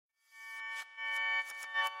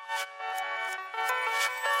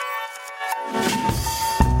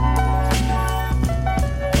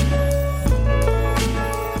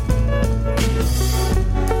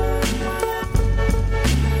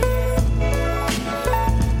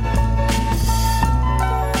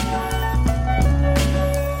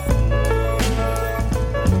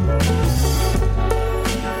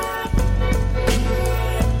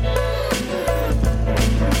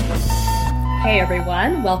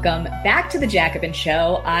welcome back to the Jacobin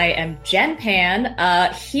Show. I am Jen Pan,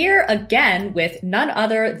 here again with none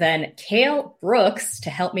other than Cale Brooks to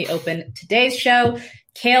help me open today's show.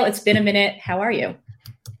 Cale, it's been a minute. How are you?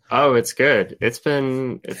 Oh, it's good. It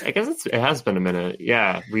has been a minute.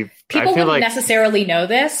 Yeah, People wouldn't necessarily know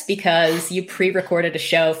this because you pre-recorded a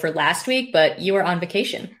show for last week, but you were on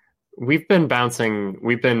vacation. We've been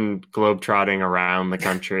globetrotting around the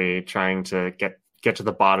country, trying to get to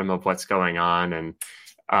the bottom of what's going on, and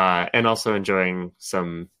also enjoying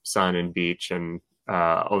some sun and beach, and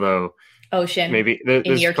although ocean, maybe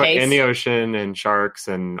in your case, in the ocean and sharks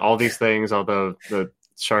and all these things. Although the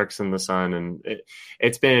sharks in the sun, and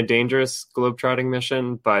it's been a dangerous globetrotting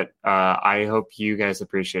mission, but I hope you guys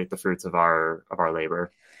appreciate the fruits of our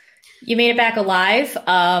labor. You made it back alive.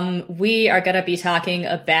 We are going to be talking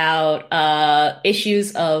about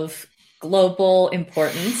issues of global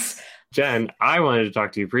importance. Jen, I wanted to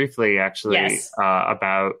talk to you briefly, actually, yes.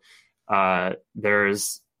 About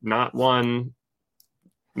there's not one,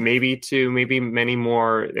 maybe two, maybe many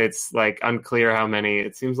more. It's like unclear how many.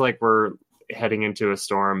 It seems like we're heading into a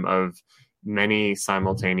storm of many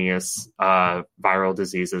simultaneous viral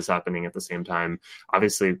diseases happening at the same time.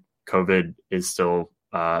 Obviously, COVID is still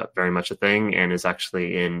very much a thing and is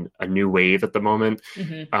actually in a new wave at the moment.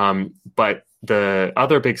 Mm-hmm. But the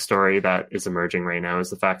other big story that is emerging right now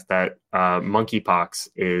is the fact that monkeypox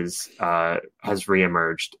has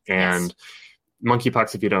reemerged. And yes.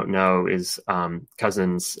 Monkeypox, if you don't know, is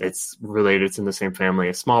cousins. It's related. It's in the same family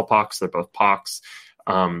as smallpox. They're both pox.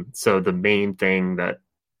 So the main thing that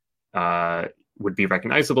would be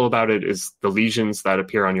recognizable about it is the lesions that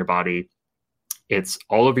appear on your body. It's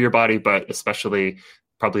all over your body, but especially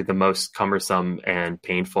probably the most cumbersome and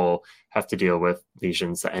painful have to deal with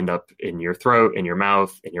lesions that end up in your throat, in your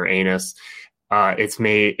mouth, in your anus.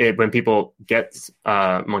 When people get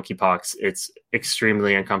monkeypox, it's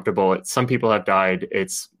extremely uncomfortable. Some people have died,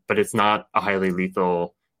 but it's not a highly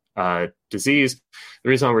lethal disease. The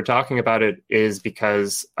reason why we're talking about it is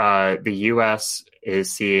because the U.S.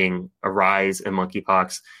 is seeing a rise in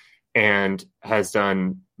monkeypox and has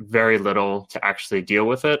done very little to actually deal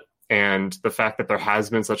with it. And the fact that there has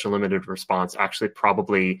been such a limited response actually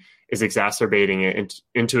probably is exacerbating it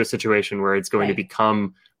into a situation where it's going to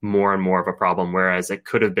become more and more of a problem, whereas it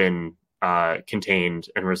could have been contained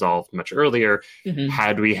and resolved much earlier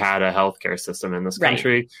had we had a healthcare system in this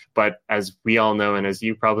country. Right. But as we all know, and as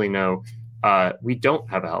you probably know, we don't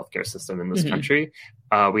have a healthcare system in this country.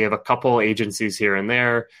 We have a couple agencies here and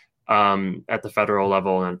there at the federal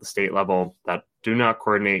level and at the state level that do not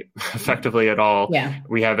coordinate effectively at all. Yeah.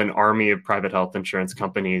 We have an army of private health insurance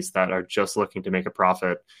companies that are just looking to make a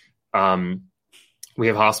profit. We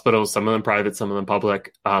have hospitals, some of them private, some of them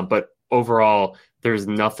public. But overall, there's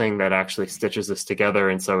nothing that actually stitches this together.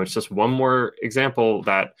 And so it's just one more example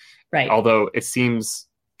that, although it seems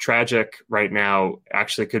tragic right now,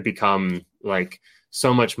 actually could become like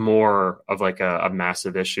so much more of like a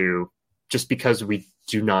massive issue just because we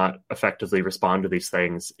do not effectively respond to these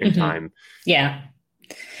things in time. Yeah.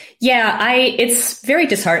 It's very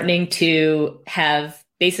disheartening to have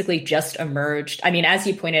basically just emerged. I mean, as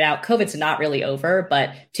you pointed out, COVID's not really over,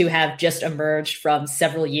 but to have just emerged from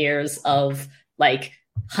several years of like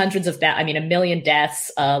hundreds of a million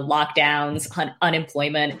deaths, lockdowns,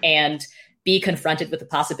 unemployment, and be confronted with the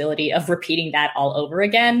possibility of repeating that all over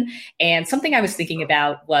again. And something I was thinking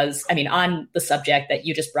about was, on the subject that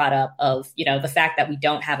you just brought up of, the fact that we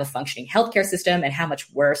don't have a functioning healthcare system and how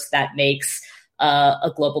much worse that makes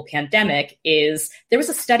a global pandemic is there was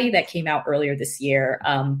a study that came out earlier this year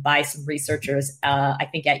by some researchers, I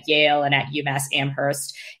think at Yale and at UMass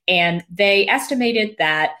Amherst, and they estimated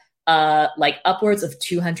that upwards of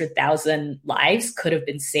 200,000 lives could have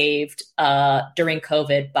been saved during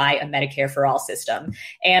COVID by a Medicare for All system.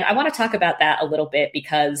 And I want to talk about that a little bit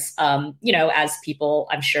because, as people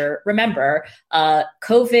I'm sure remember,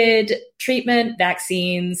 COVID treatment,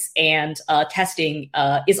 vaccines, and testing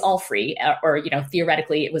is all free, or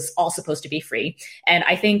theoretically it was all supposed to be free. And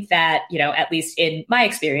I think that, at least in my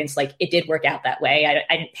experience, it did work out that way.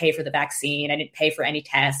 I didn't pay for the vaccine. I didn't pay for any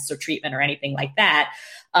tests or treatment or anything like that.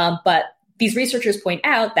 But these researchers point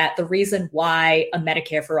out that the reason why a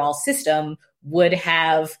Medicare for All system would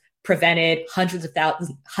have prevented hundreds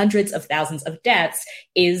of thousands of deaths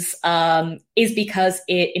is because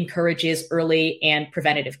it encourages early and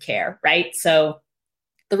preventative care, right? So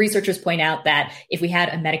the researchers point out that if we had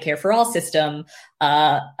a Medicare for All system,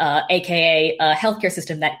 aka a healthcare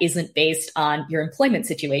system that isn't based on your employment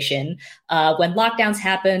situation. When lockdowns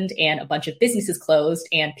happened and a bunch of businesses closed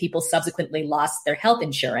and people subsequently lost their health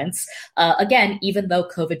insurance, again, even though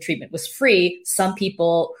COVID treatment was free, some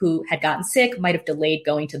people who had gotten sick might have delayed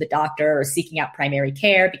going to the doctor or seeking out primary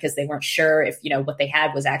care because they weren't sure if, what they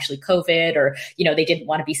had was actually COVID, or, they didn't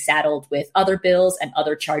want to be saddled with other bills and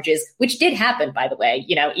other charges, which did happen, by the way,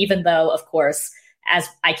 even though, of course, as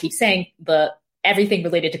I keep saying, everything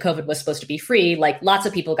related to COVID was supposed to be free. Like, lots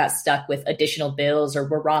of people got stuck with additional bills or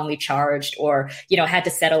were wrongly charged or, had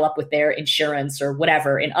to settle up with their insurance or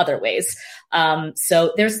whatever in other ways.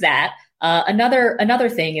 So there's that. Another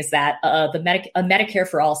thing is that a Medicare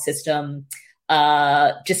for All system,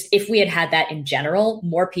 just if we had that in general,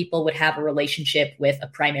 more people would have a relationship with a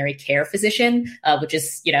primary care physician, which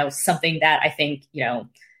is, something that I think,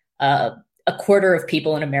 a quarter of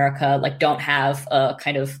people in America don't have a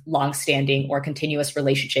kind of longstanding or continuous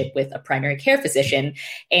relationship with a primary care physician.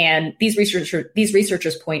 And these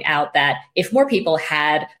researchers point out that if more people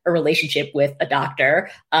had a relationship with a doctor,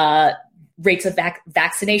 rates of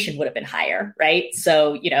vaccination would have been higher, right?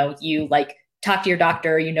 So, you talk to your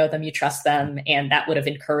doctor, them, you trust them, and that would have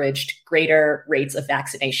encouraged greater rates of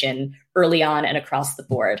vaccination early on and across the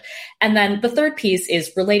board. And then the third piece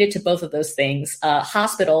is related to both of those things.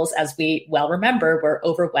 Hospitals, as we well remember, were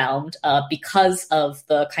overwhelmed because of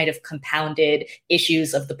the kind of compounded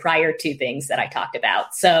issues of the prior two things that I talked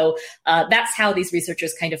about. So that's how these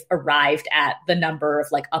researchers kind of arrived at the number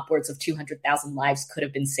of upwards of 200,000 lives could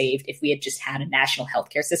have been saved if we had just had a national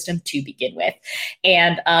healthcare system to begin with.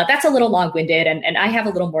 And that's a little long-winded, and I have a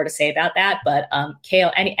little more to say about that. But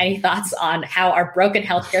Kale, any thoughts on how our broken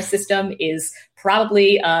healthcare system is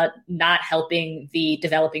probably not helping the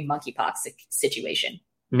developing monkeypox situation?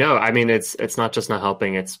 No, I mean, it's not just not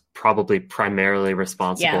helping. It's probably primarily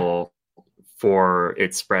responsible for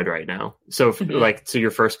its spread right now. So to your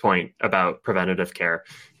first point about preventative care,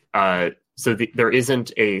 there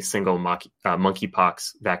isn't a single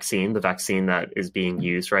monkeypox vaccine. The vaccine that is being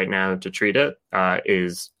used right now to treat it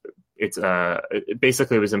it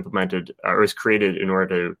basically was implemented or was created in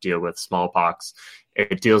order to deal with smallpox.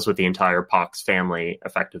 It deals with the entire pox family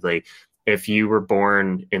effectively. If you were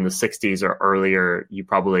born in the 60s or earlier, you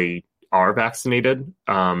probably are vaccinated,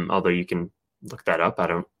 although you can look that up. I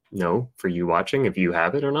don't know for you watching if you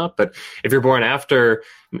have it or not. But if you're born after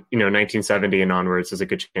 1970 and onwards, there's a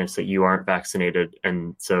good chance that you aren't vaccinated.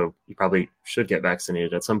 And so you probably should get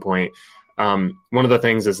vaccinated at some point. One of the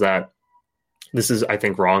things is that this is, I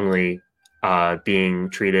think, wrongly being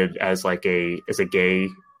treated as a gay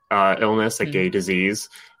illness, a gay disease,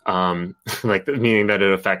 meaning that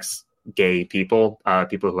it affects gay people,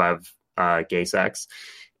 people who have gay sex,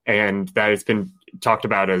 and that it's been talked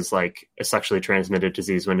about as a sexually transmitted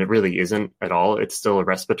disease when it really isn't at all. It's still a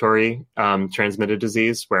respiratory transmitted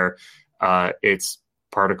disease where it's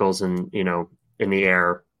particles in the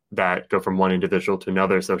air that go from one individual to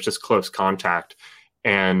another. So it's just close contact.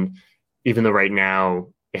 And even though right now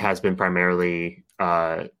it has been primarily,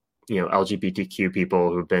 LGBTQ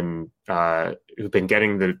people who've been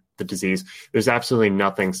getting the disease, there's absolutely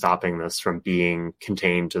nothing stopping this from being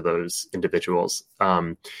contained to those individuals.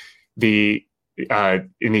 In the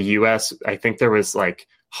U.S., I think there was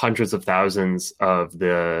hundreds of thousands of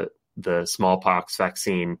the smallpox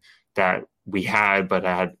vaccine that we had, but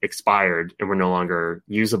had expired and were no longer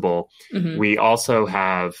usable. Mm-hmm. We also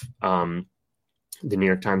have, the New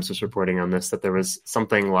York Times was reporting on this, that there was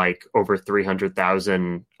something like over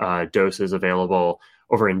 300,000 doses available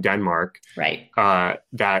over in Denmark, right?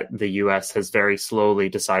 That the U.S. has very slowly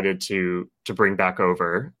decided to bring back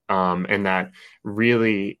over, and that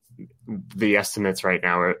really the estimates right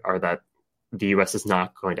now are that the U.S. is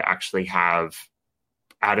not going to actually have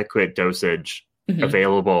adequate dosage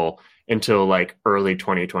available until early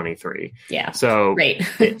 2023. Yeah. So great.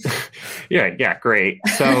 yeah, great.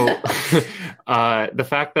 So the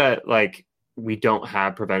fact that we don't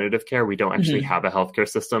have preventative care, we don't actually have a healthcare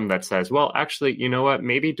system that says, well, actually, you know what,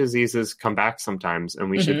 maybe diseases come back sometimes, and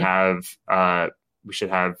we should have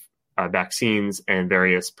vaccines and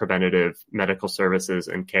various preventative medical services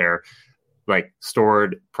and care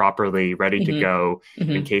stored properly, ready to go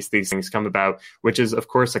in case these things come about, which is of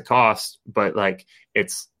course a cost, but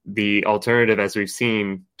it's the alternative, as we've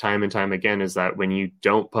seen time and time again, is that when you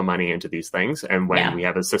don't put money into these things, and when we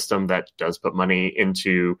have a system that does put money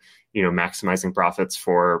into, maximizing profits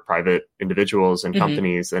for private individuals and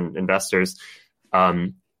companies and investors,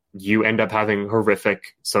 you end up having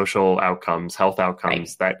horrific social outcomes, health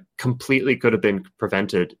outcomes that completely could have been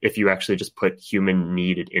prevented if you actually just put human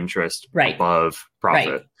need and interest above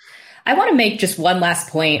profit. I want to make just one last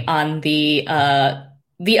point on the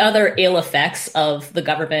other ill effects of the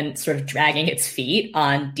government sort of dragging its feet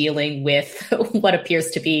on dealing with what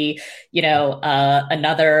appears to be,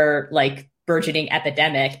 another like burgeoning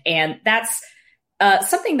epidemic. And that's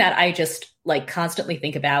something that I just like constantly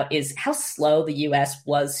think about is how slow the US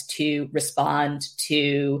was to respond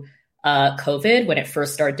to COVID when it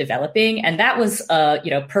first started developing. And that was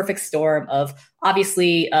perfect storm of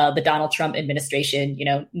obviously the Donald Trump administration,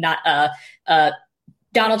 not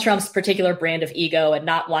Donald Trump's particular brand of ego and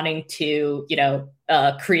not wanting to,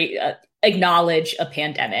 acknowledge a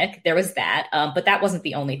pandemic. There was that. But that wasn't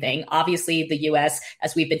the only thing. Obviously, the US,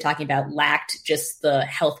 as we've been talking about, lacked just the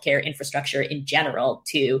healthcare infrastructure in general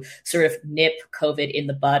to sort of nip COVID in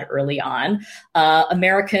the bud early on.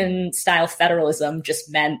 American style federalism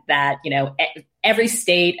just meant that, every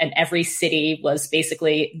state and every city was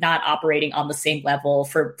basically not operating on the same level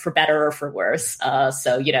for better or for worse.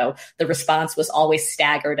 So, the response was always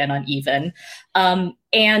staggered and uneven.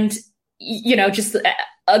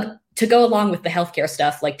 To go along with the healthcare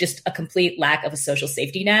stuff, like just a complete lack of a social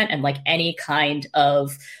safety net and like any kind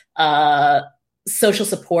of social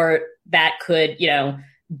support that could,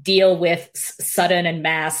 deal with sudden and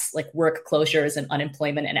mass like work closures and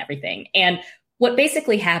unemployment and everything. And what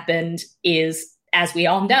basically happened is, as we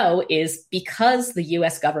all know, is because the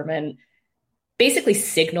US government basically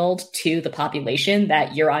signaled to the population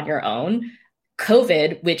that you're on your own,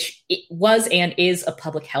 COVID, which it was and is a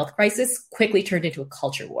public health crisis, quickly turned into a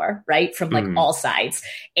culture war, right? From like all sides.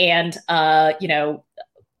 And,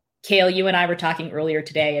 Kale, you and I were talking earlier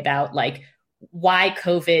today about like why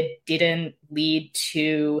COVID didn't lead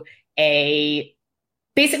to any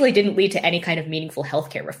kind of meaningful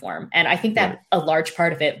healthcare reform. And I think that a large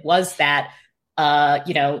part of it was that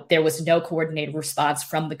there was no coordinated response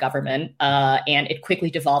from the government, and it quickly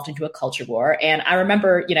devolved into a culture war. And I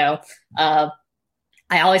remember,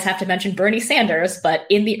 I always have to mention Bernie Sanders, but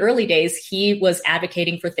in the early days, he was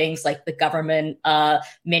advocating for things like the government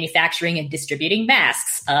manufacturing and distributing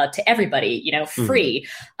masks to everybody, free.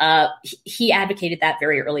 He advocated that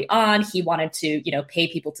very early on. He wanted to, pay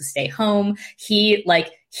people to stay home. He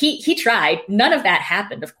tried. None of that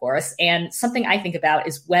happened, of course. And something I think about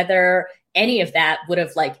is whether any of that would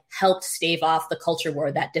have like helped stave off the culture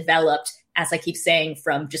war that developed, as I keep saying,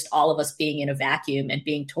 from just all of us being in a vacuum and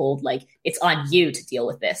being told like, it's on you to deal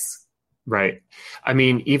with this. Right. I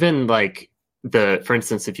mean, even like for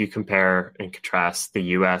instance, if you compare and contrast the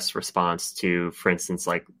US response to, for instance,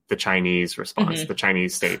 like the Chinese response, the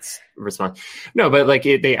Chinese state's response. No, but like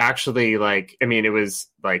they actually like, I mean, it was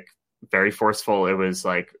like very forceful. It was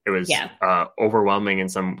overwhelming in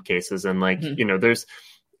some cases. And like, there's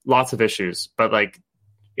lots of issues, but like,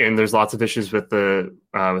 and there's lots of issues with the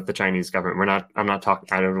Chinese government. I'm not talking.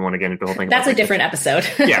 I don't want to get into the whole thing. That's a different episode.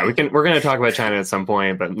 Yeah, we're going to talk about China at some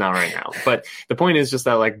point, but not right now. But the point is just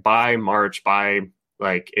that like by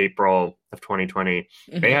April of 2020,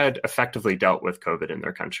 they had effectively dealt with COVID in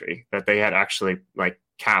their country. That they had actually like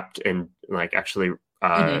capped and like actually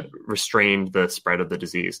restrained the spread of the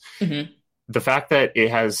disease. The fact that it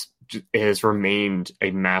has remained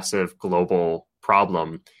a massive global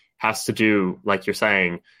problem has to do, like you're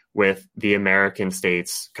saying, with the American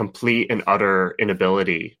state's complete and utter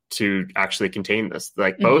inability to actually contain this,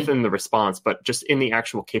 like both in the response, but just in the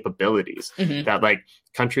actual capabilities that like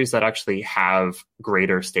countries that actually have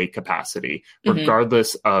greater state capacity,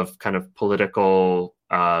 regardless of kind of political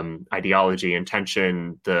ideology,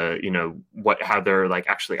 intention, how they're like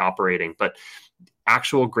actually operating, but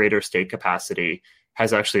actual greater state capacity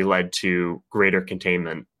has actually led to greater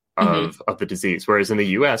containment of the disease. Whereas in the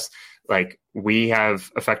US, like we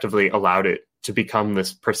have effectively allowed it to become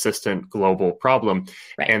this persistent global problem.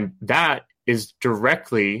 Right. And that is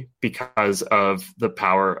directly because of the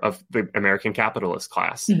power of the American capitalist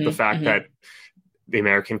class. The fact that the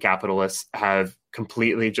American capitalists have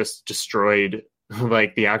completely just destroyed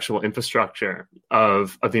like the actual infrastructure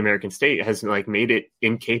of the American state has like made it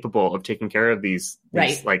incapable of taking care of these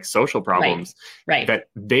like social problems, that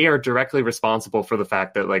they are directly responsible for the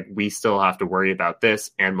fact that like we still have to worry about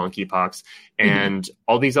this and monkeypox and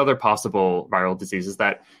all these other possible viral diseases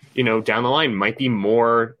that, down the line might be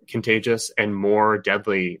more contagious and more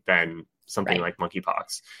deadly than something like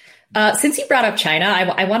monkeypox. Since you brought up China,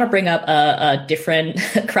 I want to bring up a different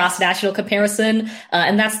cross-national comparison,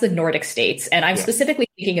 and that's the Nordic states. And I'm specifically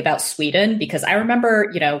thinking about Sweden because I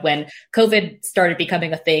remember, when COVID started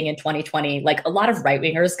becoming a thing in 2020, like a lot of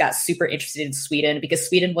right-wingers got super interested in Sweden because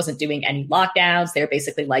Sweden wasn't doing any lockdowns. They're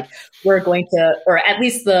basically like, we're going to, or at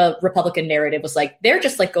least the Republican narrative was like, they're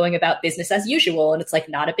just like going about business as usual, and it's like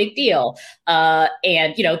not a big deal.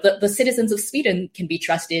 And the citizens of Sweden can be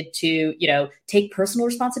trusted to, take personal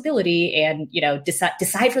responsibility and,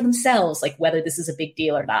 decide for themselves, like whether this is a big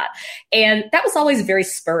deal or not. And that was always very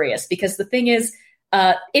spurious because the thing is,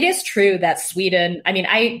 it is true that Sweden, I mean,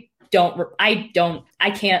 I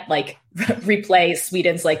can't like replay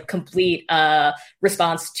Sweden's like complete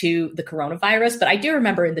response to the coronavirus. But I do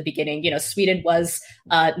remember in the beginning, Sweden was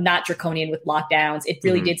not draconian with lockdowns. It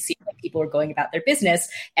really did seem like people were going about their business.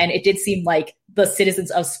 And it did seem like the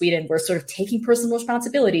citizens of Sweden were sort of taking personal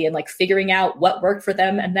responsibility and like figuring out what worked for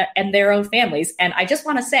them and their own families. And I just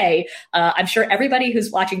want to say, I'm sure everybody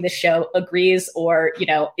who's watching this show agrees or,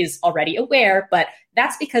 is already aware, but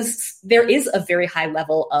that's because there is a very high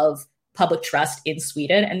level of public trust in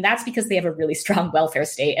Sweden. And that's because they have a really strong welfare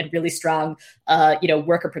state and really strong,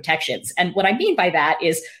 worker protections. And what I mean by that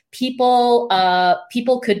is people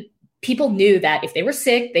knew that if they were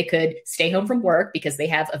sick, they could stay home from work because they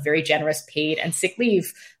have a very generous paid and sick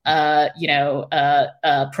leave,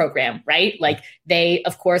 program, right? Like they,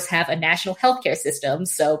 of course, have a national healthcare system.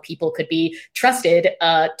 So people could be trusted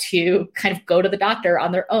to kind of go to the doctor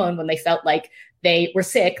on their own when they felt like they were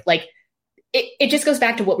sick. Like it just goes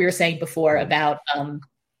back to what we were saying before about a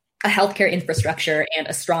healthcare infrastructure and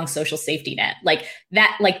a strong social safety net. Like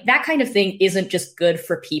that kind of thing isn't just good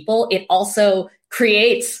for people. It also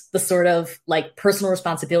creates the sort of like personal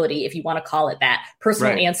responsibility, if you want to call it that,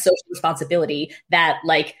 personal and social responsibility that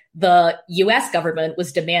like the US government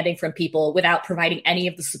was demanding from people without providing any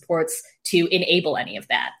of the supports to enable any of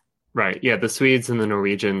that. Right. Yeah. The Swedes and the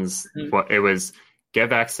Norwegians, it was get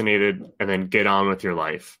vaccinated and then get on with your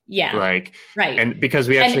life. Yeah. Like, right. And because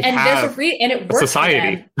we actually have and it worked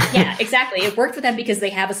society. For them. Yeah, exactly. It worked for them because they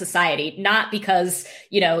have a society, not because,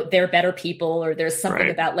 they're better people or there's something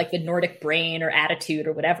about like the Nordic brain or attitude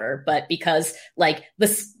or whatever, but because like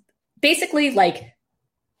this basically like,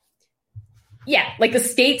 like the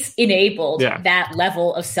states enabled that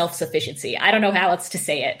level of self-sufficiency. I don't know how else to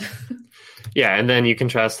say it. Yeah, and then you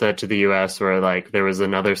contrast that to the U.S., where like there was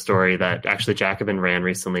another story that actually Jacobin ran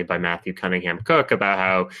recently by Matthew Cunningham Cook about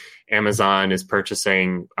how Amazon is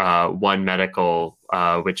purchasing One Medical,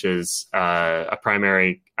 which is a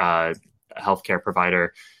primary healthcare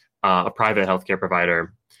provider, a private healthcare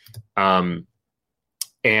provider, and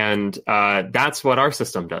that's what our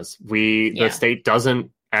system does. The state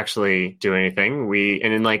doesn't actually do anything.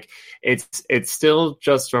 It's still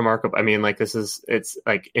just remarkable. I mean, like it's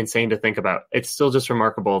like insane to think about. It's still just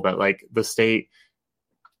remarkable that like the state,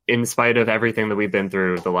 in spite of everything that we've been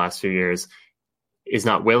through the last few years, is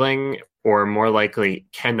not willing or more likely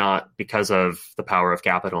cannot, because of the power of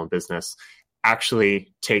capital and business,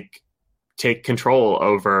 actually take control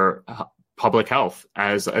over public health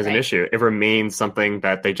as an issue. It remains something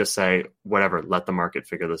that they just say, whatever, let the market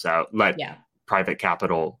figure this out. Let private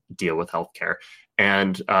capital deal with healthcare.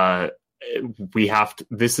 And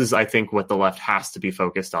this is, I think, what the left has to be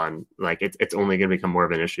focused on. Like it's only going to become more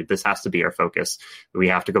of an issue. This has to be our focus. We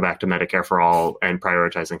have to go back to Medicare for all and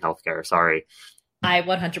prioritizing healthcare. Sorry. I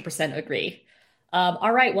 100% agree.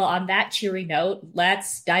 All right. Well, on that cheery note,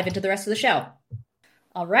 let's dive into the rest of the show.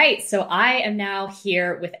 All right. So I am now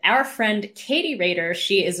here with our friend, Katie Rader.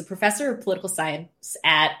 She is a professor of political science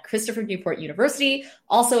at Christopher Newport University.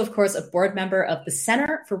 Also, of course, a board member of the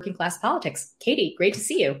Center for Working Class Politics. Katie, great to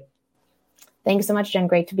see you. Thanks so much, Jen.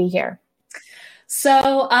 Great to be here.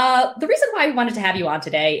 So the reason why we wanted to have you on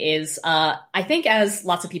today is I think, as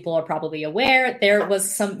lots of people are probably aware, there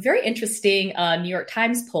was some very interesting New York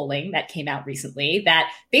Times polling that came out recently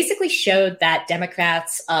that basically showed that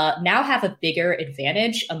Democrats now have a bigger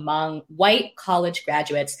advantage among white college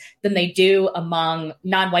graduates than they do among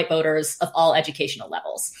non-white voters of all educational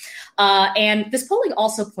levels. And this polling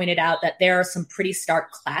also pointed out that there are some pretty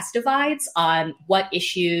stark class divides on what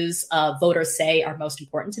issues voters say are most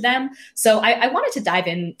important to them. So I wanted to dive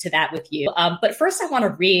into that with you. But first, I want to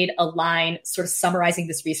read a line sort of summarizing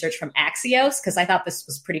this research from Axios, because I thought this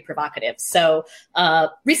was pretty provocative. So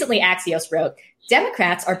recently, Axios wrote,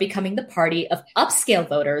 Democrats are becoming the party of upscale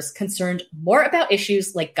voters concerned more about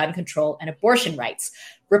issues like gun control and abortion rights.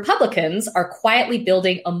 Republicans are quietly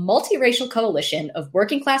building a multiracial coalition of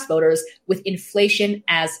working class voters with inflation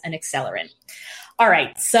as an accelerant. All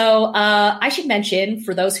right. So I should mention,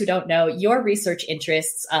 for those who don't know, your research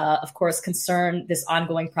interests, of course, concern this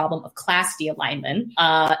ongoing problem of class de-alignment,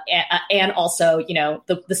 and also,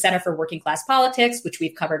 the Center for Working Class Politics, which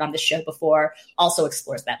we've covered on this show before, also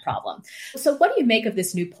explores that problem. So what do you make of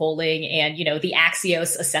this new polling and, the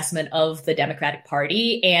Axios assessment of the Democratic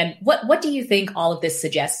Party? And what do you think all of this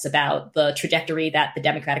suggests about the trajectory that the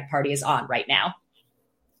Democratic Party is on right now?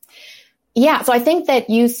 Yeah, so I think that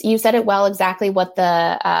you said it well, exactly what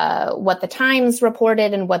the Times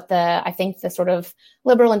reported and what I think the sort of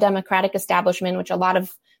liberal and democratic establishment, which a lot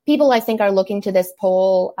of people I think are looking to this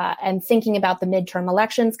poll and thinking about the midterm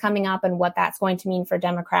elections coming up and what that's going to mean for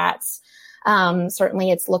Democrats.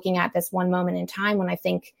 Certainly it's looking at this one moment in time when I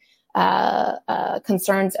think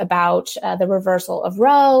concerns about the reversal of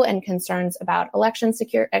Roe and concerns about elections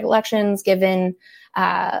given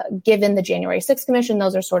the January 6th Commission.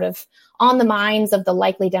 Those are sort of on the minds of the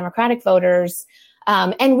likely Democratic voters.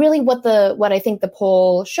 And really what I think the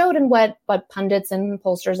poll showed and what pundits and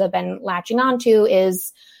pollsters have been latching onto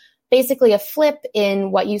is basically a flip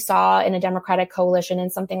in what you saw in a Democratic coalition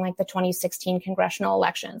in something like the 2016 congressional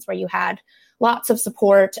elections, where you had lots of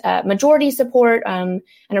support, majority support, and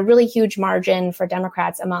a really huge margin for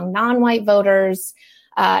Democrats among non-white voters,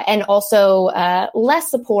 and also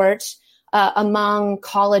less support among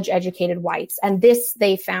college-educated whites. And this,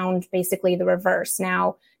 they found basically the reverse.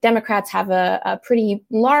 Now, Democrats have a pretty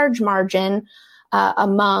large margin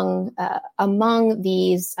among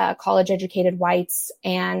these college-educated whites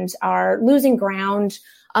and are losing ground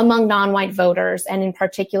among non-white voters, and in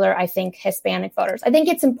particular, I think, Hispanic voters. I think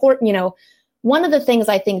it's important, one of the things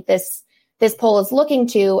I think this poll is looking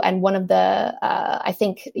to, and one of the, I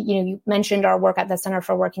think, you mentioned our work at the Center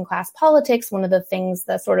for Working Class Politics. One of the things,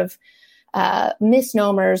 the sort of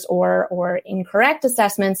misnomers or incorrect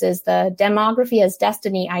assessments is the demography as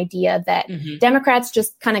destiny idea that Democrats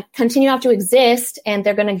just kind of continue to have to exist and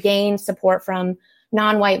they're going to gain support from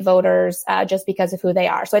non-white voters just because of who they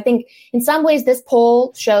are. So I think in some ways this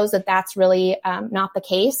poll shows that that's really not the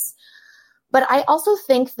case. But I also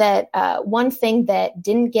think that one thing that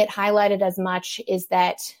didn't get highlighted as much is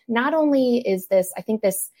that not only is this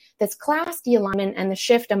class de-alignment and the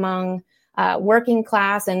shift among working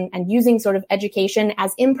class and using sort of education,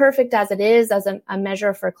 as imperfect as it is as a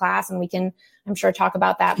measure for class, and we can, I'm sure, talk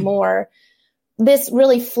about that more, this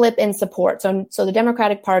really flip in support. So the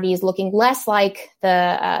Democratic Party is looking less like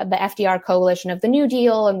the FDR coalition of the New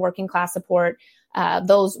Deal and working class support.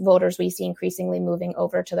 Those voters we see increasingly moving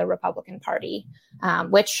over to the Republican Party,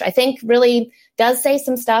 which I think really does say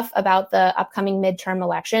some stuff about the upcoming midterm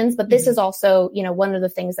elections. But this is also, one of the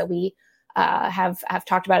things that we have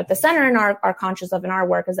talked about at the center and are conscious of in our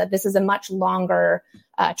work is that this is a much longer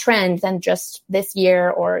trend than just this year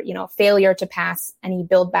or, failure to pass any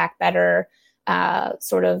Build Back Better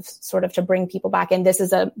sort of to bring people back in. This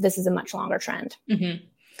is a much longer trend. Mm-hmm.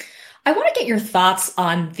 I want to get your thoughts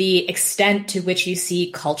on the extent to which you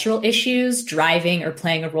see cultural issues driving or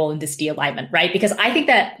playing a role in this de-alignment, right? Because I think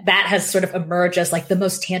that has sort of emerged as like the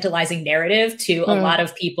most tantalizing narrative to a lot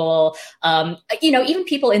of people, even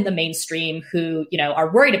people in the mainstream who,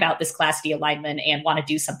 are worried about this class de-alignment and want to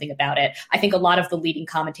do something about it. I think a lot of the leading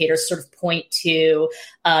commentators sort of point to,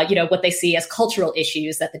 what they see as cultural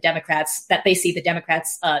issues that they see the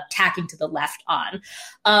Democrats tacking to the left on.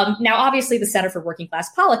 Now, obviously, the Center for Working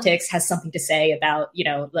Class Politics has something to say about,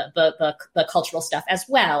 the cultural stuff as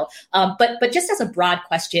well. But just as a broad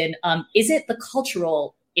question, is it the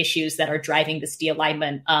cultural issues that are driving this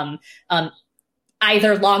de-alignment,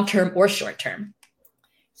 either long-term or short-term?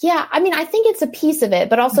 Yeah, I mean, I think it's a piece of it,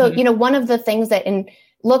 but also, one of the things that in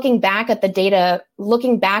looking back at the data,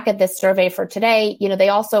 looking back at this survey for today, they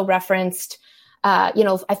also referenced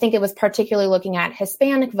I think it was particularly looking at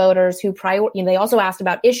Hispanic voters who they also asked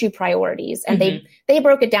about issue priorities, and they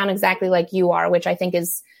broke it down exactly like you are, which I think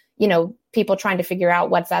is, people trying to figure out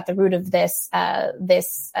what's at the root of this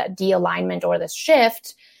de-alignment or this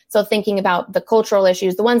shift. So thinking about the cultural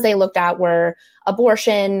issues, the ones they looked at were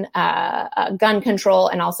abortion, gun control,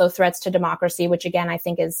 and also threats to democracy, which again, I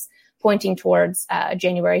think is pointing towards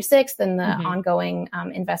January 6th and the ongoing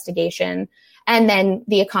investigation. And then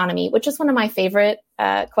the economy, which is one of my favorite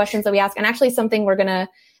questions that we ask, and actually something we're going to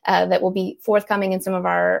that will be forthcoming in some of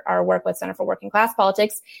our work with Center for Working Class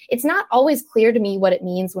Politics. It's not always clear to me what it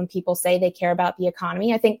means when people say they care about the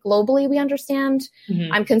economy. I think globally we understand.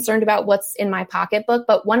 I'm concerned about what's in my pocketbook,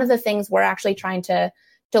 but one of the things we're actually trying to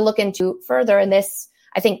look into further, and this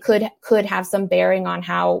I think could have some bearing on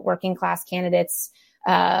how working class candidates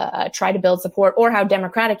try to build support, or how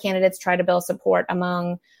Democratic candidates try to build support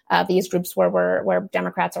among these groups where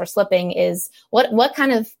Democrats are slipping, is what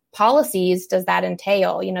kind of policies does that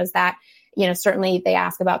entail? You know, is that, you know, certainly they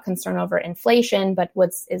ask about concern over inflation, but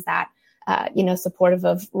is that, you know, supportive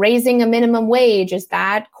of raising a minimum wage? Is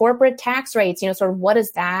that corporate tax rates? You know, sort of what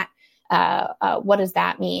does that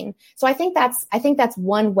mean? So I think that's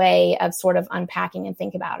one way of sort of unpacking and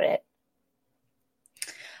think about it.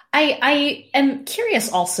 I am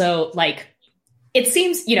curious also, like, it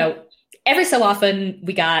seems, you know, every so often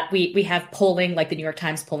we have polling, like the New York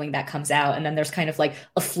Times polling that comes out, and then there's kind of like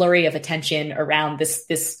a flurry of attention around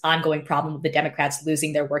this ongoing problem of the Democrats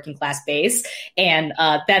losing their working class base. And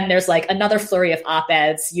then there's like another flurry of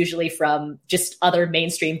op-eds, usually from just other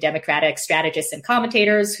mainstream Democratic strategists and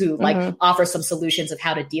commentators who like offer some solutions of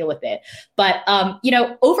how to deal with it. But, you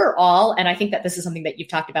know, overall, and I think that this is something that you've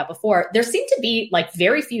talked about before, there seem to be like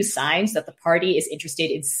very few signs that the party is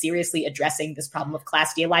interested in seriously addressing this problem of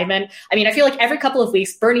class de-alignment. I mean, I feel like every couple of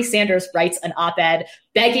weeks, Bernie Sanders writes an op-ed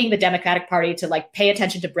begging the Democratic Party to like pay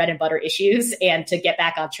attention to bread and butter issues and to get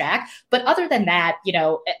back on track. But other than that, you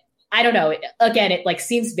know, I don't know. Again, it like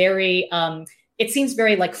seems very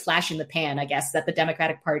like flash in the pan, I guess, that the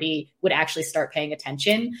Democratic Party would actually start paying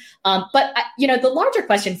attention. But, you know, the larger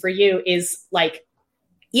question for you is like,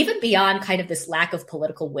 even beyond kind of this lack of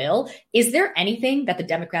political will, is there anything that the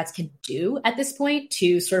Democrats can do at this point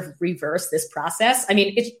to sort of reverse this process? I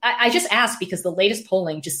mean, I just ask because the latest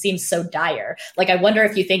polling just seems so dire. Like, I wonder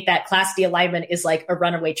if you think that class de-alignment is like a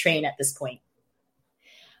runaway train at this point.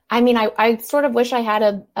 I mean, I sort of wish I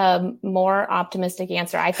had a more optimistic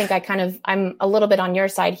answer. I think I'm a little bit on your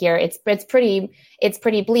side here. It's pretty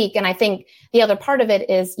bleak. And I think the other part of it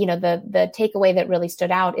is, you know, the takeaway that really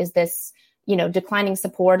stood out is this, you know, declining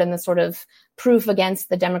support and the sort of proof against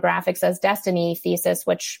the demographics as destiny thesis,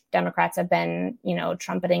 which Democrats have been, you know,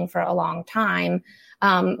 trumpeting for a long time.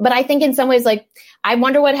 But I think in some ways, like, I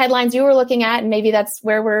wonder what headlines you were looking at, and maybe that's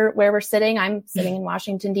where we're sitting. I'm sitting in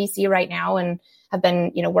Washington, D.C. right now, and have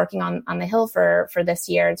been, you know, working on the Hill for this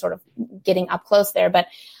year and sort of getting up close there. But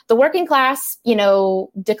the working class, you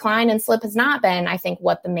know, decline and slip has not been, I think,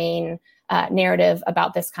 what the main narrative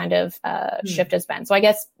about this kind of shift has been. So I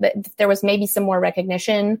guess there was maybe some more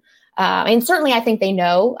recognition. And certainly I think they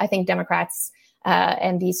know. I think Democrats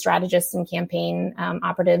and these strategists and campaign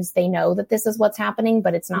operatives, they know that this is what's happening,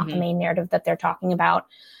 but it's not the main narrative that they're talking about.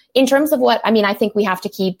 In terms of I think we have to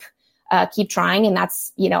keep trying. And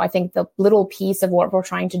that's, you know, I think the little piece of what we're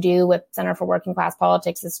trying to do with Center for Working Class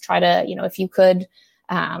Politics is try to, you know, if you could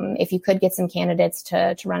get some candidates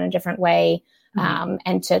to run a different way,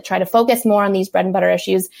 and to try to focus more on these bread and butter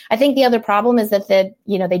issues. I think the other problem is that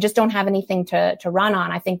they just don't have anything to run on.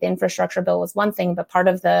 I think the infrastructure bill was one thing, but part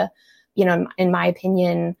of the, you know, in my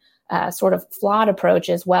opinion, sort of flawed approach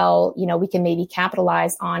is, well, you know, we can maybe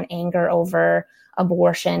capitalize on anger over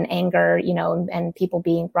abortion, you know, and people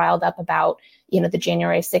being riled up about, you know, the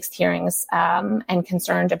January 6th hearings, and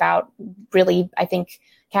concerned about really, I think,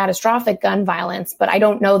 catastrophic gun violence. But I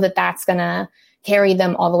don't know that that's going to carry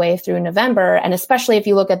them all the way through November. And especially if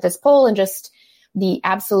you look at this poll and just the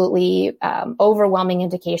absolutely overwhelming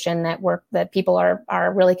indication that people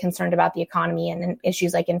are really concerned about the economy, and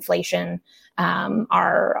issues like inflation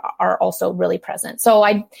are also really present. So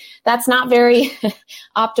that's not very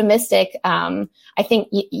optimistic. I think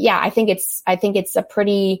it's a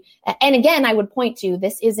pretty, and again, I would point to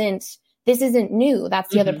this isn't new. That's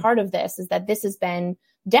the other part of this, is that this has been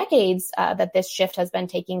decades that this shift has been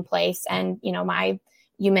taking place. And, you know,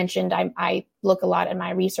 you mentioned I look a lot in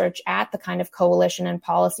my research at the kind of coalition and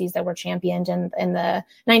policies that were championed in the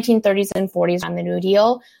 1930s and 40s on the New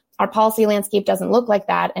Deal. Our policy landscape doesn't look like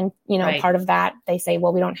that. And, you know, part of that, they say,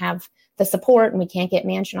 well, we don't have the support and we can't get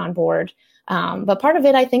Manchin on board. But part of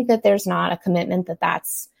it, I think that there's not a commitment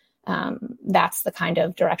that's the kind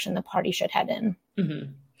of direction the party should head in.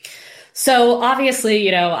 Mm-hmm. So obviously,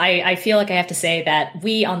 you know, I feel like I have to say that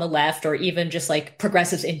we on the left, or even just like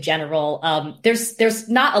progressives in general, there's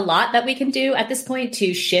not a lot that we can do at this point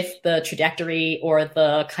to shift the trajectory or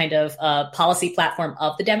the kind of policy platform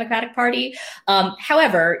of the Democratic Party.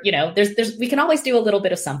 However, you know, we can always do a little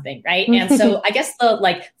bit of something, right? And so I guess the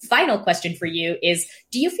like final question for you is,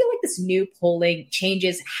 do you feel like this new polling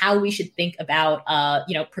changes how we should think about,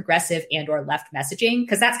 you know, progressive and or left messaging?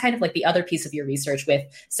 Because that's kind of like the other piece of your research with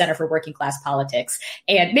Center for Working Class Politics.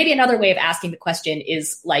 And maybe another way of asking the question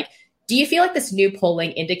is like, do you feel like this new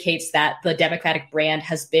polling indicates that the Democratic brand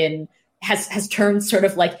has turned sort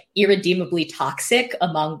of like irredeemably toxic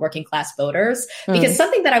among working class voters? Because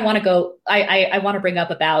something that I want to bring up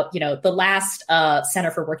about, you know, the last Center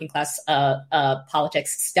for Working Class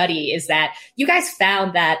Politics study is that you guys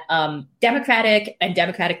found that Democratic and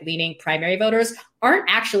Democratic leaning primary voters aren't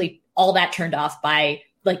actually all that turned off by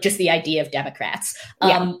like just the idea of Democrats.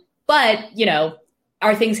 Yeah. But, you know,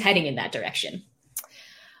 are things heading in that direction?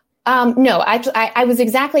 No, I was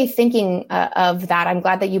exactly thinking of that. I'm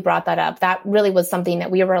glad that you brought that up. That really was something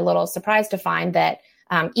that we were a little surprised to find, that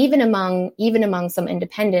even among some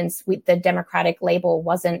independents, the Democratic label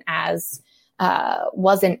wasn't as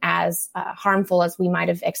harmful as we might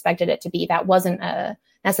have expected it to be. That wasn't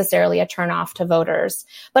necessarily a turnoff to voters.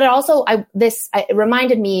 But it also, it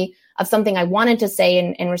reminded me of something I wanted to say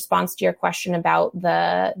in response to your question about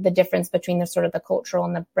the difference between the sort of the cultural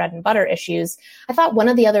and the bread and butter issues. I thought one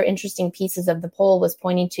of the other interesting pieces of the poll was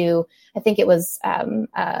pointing to, I think it was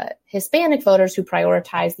Hispanic voters who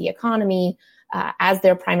prioritize the economy as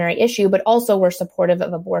their primary issue, but also were supportive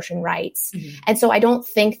of abortion rights. Mm-hmm. And so I don't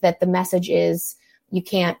think that the message is you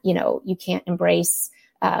can't embrace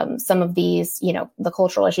some of these, the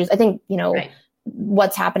cultural issues. I think, right.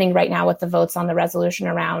 What's happening right now with the votes on the resolution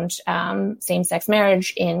around same-sex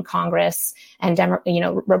marriage in Congress and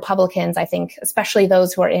Republicans, I think, especially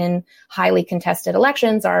those who are in highly contested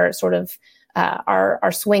elections, are sort of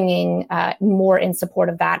are swinging more in support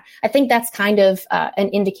of that. I think that's kind of an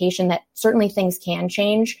indication that certainly things can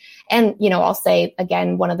change. And I'll say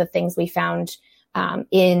again, one of the things we found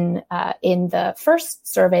in the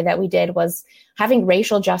first survey that we did was having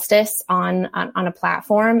racial justice on a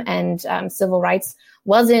platform and civil rights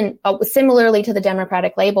wasn't similarly to the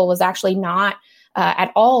Democratic label, was actually not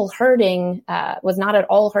at all hurting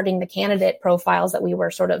the candidate profiles that we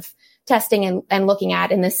were sort of testing and looking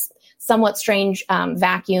at in this somewhat strange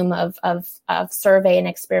vacuum of survey and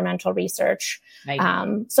experimental research.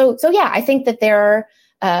 Right. So yeah, I think that there are,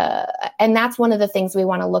 and that's one of the things we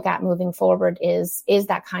want to look at moving forward is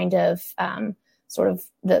that kind of sort of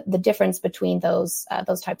the difference between those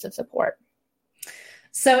types of support.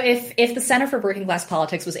 So if the Center for Working Class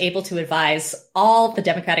Politics was able to advise all the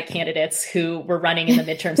Democratic candidates who were running in the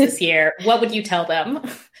midterms this year, what would you tell them?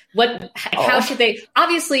 How should they,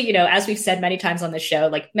 obviously, as we've said many times on the show,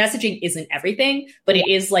 like messaging isn't everything, but it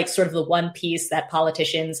is like sort of the one piece that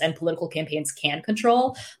politicians and political campaigns can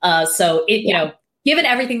control. Given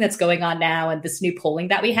everything that's going on now and this new polling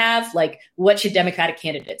that we have, like what should Democratic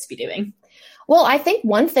candidates be doing? Well, I think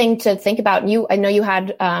one thing to think about, I know you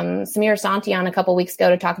had Samir Santi on a couple weeks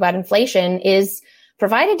ago to talk about inflation, is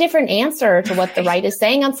provide a different answer to what the right is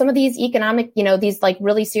saying on some of these economic, these like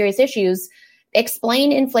really serious issues.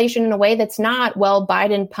 Explain inflation in a way that's not, well,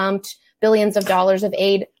 Biden pumped billions of dollars of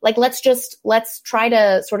aid. Like, let's try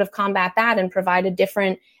to sort of combat that and provide a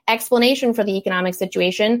different explanation for the economic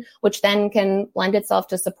situation, which then can lend itself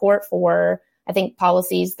to support for, I think,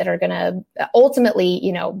 policies that are going to ultimately,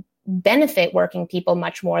 benefit working people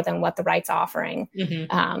much more than what the right's offering.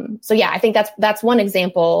 Mm-hmm. So yeah, I think that's one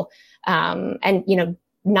example. And,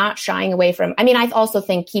 not shying away from, I also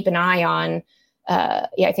think keep an eye on,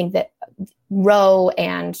 I think that Roe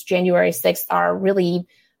and January 6th are really,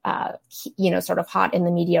 sort of hot in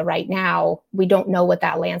the media right now. We don't know what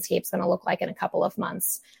that landscape's going to look like in a couple of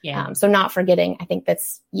months. Yeah. So not forgetting, I think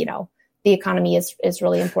that's, the economy is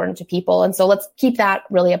really important to people. And so let's keep that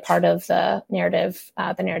really a part of the narrative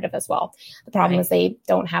as well. The problem is they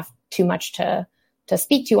don't have too much to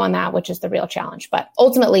speak to on that, which is the real challenge. But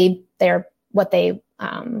ultimately, what they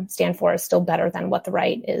stand for is still better than what the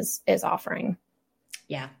right is offering.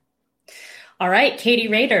 Yeah. All right, Katie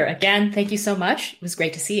Rader, again, thank you so much. It was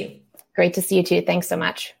great to see you. Great to see you too. Thanks so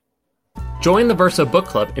much. Join the Verso Book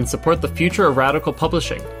Club and support the future of radical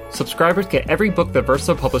publishing. Subscribers get every book that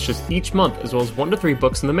Verso publishes each month, as well as 1 to 3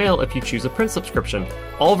 books in the mail if you choose a print subscription.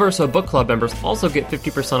 All Verso Book Club members also get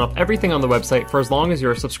 50% off everything on the website for as long as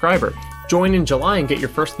you're a subscriber. Join in July and get your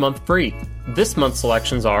first month free. This month's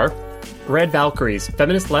selections are Red Valkyries,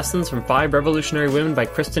 Feminist Lessons from 5 Revolutionary Women by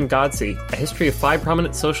Kristen Godsey, a history of 5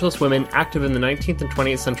 prominent socialist women active in the 19th and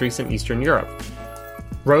 20th centuries in Eastern Europe.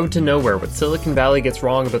 Road to Nowhere, What Silicon Valley Gets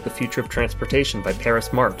Wrong About the Future of Transportation by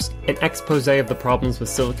Paris Marx, an expose of the problems with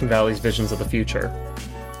Silicon Valley's visions of the future.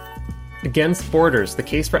 Against Borders, The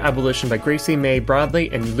Case for Abolition by Gracie May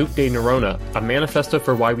Bradley and Luc de Nerona, a manifesto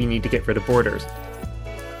for why we need to get rid of borders.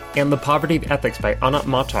 And The Poverty of Ethics by Anat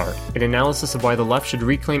Matar, an analysis of why the left should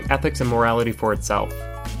reclaim ethics and morality for itself.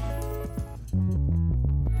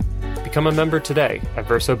 Become a member today at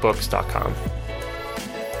versobooks.com.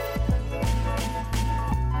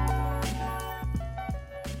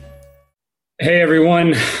 Hey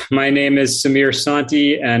everyone, my name is Samir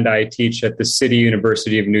Santi and I teach at the City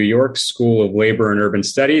University of New York School of Labor and Urban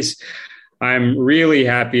Studies. I'm really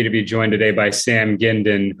happy to be joined today by Sam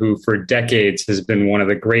Gindin, who for decades has been one of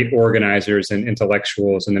the great organizers and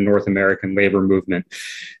intellectuals in the North American labor movement.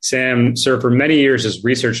 Sam served for many years as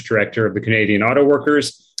research director of the Canadian Auto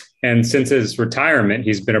Workers And since his retirement,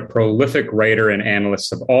 he's been a prolific writer and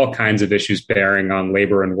analyst of all kinds of issues bearing on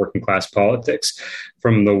labor and working class politics,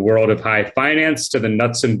 from the world of high finance to the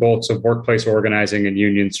nuts and bolts of workplace organizing and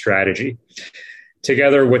union strategy.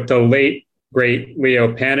 Together with the late, great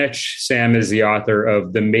Leo Panitch, Sam is the author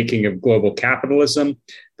of The Making of Global Capitalism,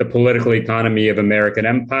 The Political Economy of American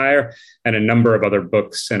Empire, and a number of other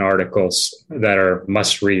books and articles that are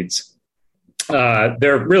must-reads.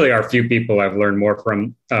 There really are few people I've learned more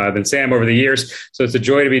from than Sam over the years, so it's a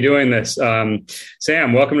joy to be doing this.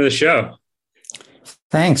 Sam, welcome to the show.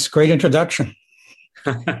 Thanks. Great introduction.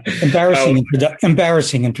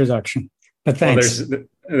 Embarrassing introduction, but thanks. Well,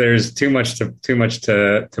 there's too much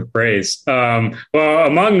to praise. Well,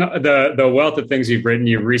 among the wealth of things you've written,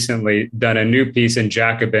 you've recently done a new piece in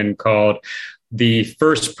Jacobin called "The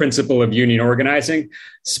First Principle of Union Organizing: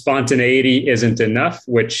 Spontaneity Isn't Enough,"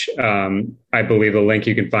 which I believe the link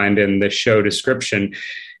you can find in the show description.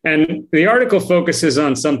 And the article focuses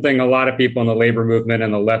on something a lot of people in the labor movement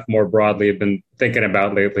and the left more broadly have been thinking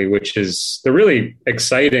about lately, which is the really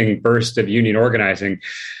exciting burst of union organizing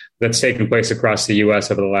that's taken place across the U.S.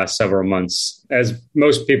 over the last several months. As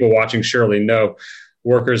most people watching surely know,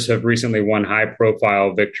 workers have recently won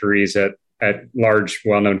high-profile victories at large,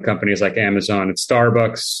 well-known companies like Amazon and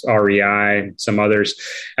Starbucks, REI, some others.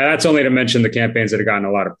 And that's only to mention the campaigns that have gotten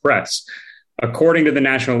a lot of press. According to the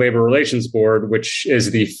National Labor Relations Board, which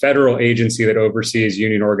is the federal agency that oversees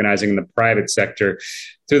union organizing in the private sector,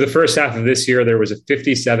 through the first half of this year, there was a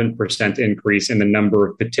 57% increase in the number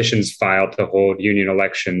of petitions filed to hold union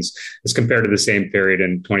elections as compared to the same period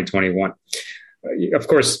in 2021. Of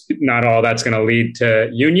course, not all that's going to lead to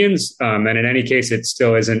unions. And in any case, it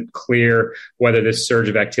still isn't clear whether this surge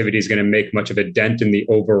of activity is going to make much of a dent in the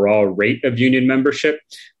overall rate of union membership,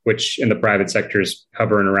 which in the private sector is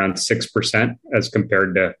hovering around 6% as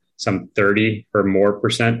compared to some 30 or more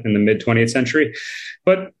percent in the mid 20th century.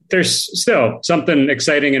 But there's still something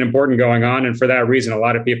exciting and important going on. And for that reason, a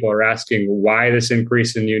lot of people are asking why this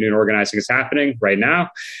increase in union organizing is happening right now,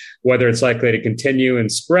 whether it's likely to continue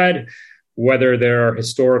and spread, whether there are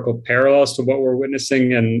historical parallels to what we're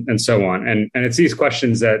witnessing, and so on. And it's these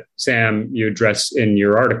questions that, Sam, you address in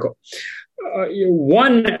your article.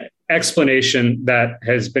 One explanation that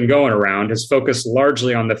has been going around has focused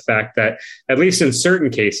largely on the fact that, at least in certain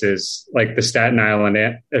cases, like the Staten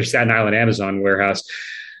Island Amazon warehouse,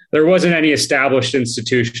 there wasn't any established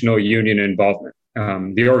institutional union involvement.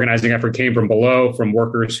 The organizing effort came from below, from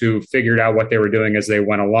workers who figured out what they were doing as they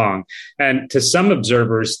went along. And to some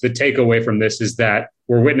observers, the takeaway from this is that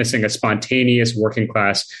we're witnessing a spontaneous working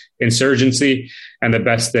class insurgency. And the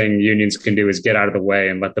best thing unions can do is get out of the way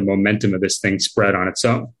and let the momentum of this thing spread on its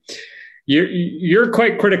own. You're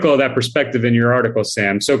quite critical of that perspective in your article,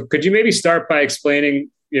 Sam. So could you maybe start by explaining,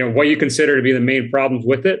 what you consider to be the main problems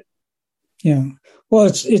with it? Yeah.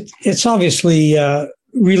 Well, it's obviously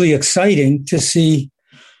really exciting to see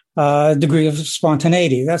a degree of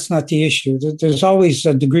spontaneity. That's not the issue. There's always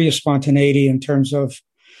a degree of spontaneity in terms of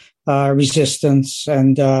resistance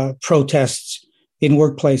and protests in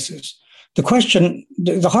workplaces.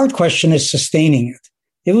 The hard question is sustaining it.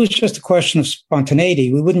 If it was just a question of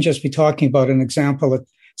spontaneity, we wouldn't just be talking about an example at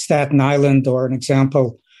Staten Island or an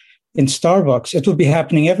example in Starbucks. It would be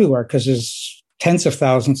happening everywhere because there's tens of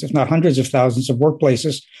thousands, if not hundreds of thousands of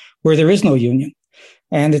workplaces where there is no union.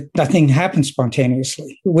 And nothing happens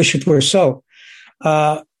spontaneously. I wish it were so.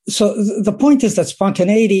 So the point is that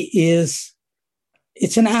spontaneity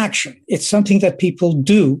it's an action. It's something that people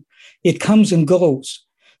do. It comes and goes.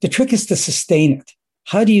 The trick is to sustain it.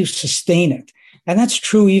 How do you sustain it? And that's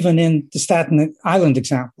true even in the Staten Island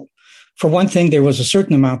example. For one thing, there was a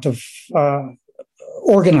certain amount of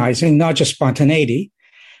organizing, not just spontaneity.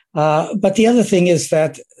 But the other thing is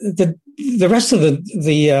that the rest of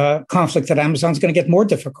the conflict at Amazon is going to get more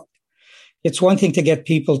difficult. It's one thing to get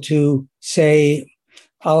people to say,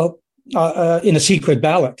 in a secret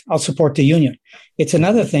ballot, I'll support the union. It's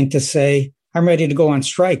another thing to say, I'm ready to go on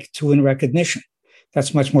strike to win recognition.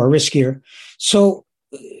 That's much more riskier. So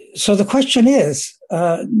the question is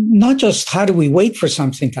not just how do we wait for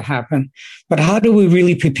something to happen, but how do we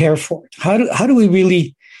really prepare for it? How do we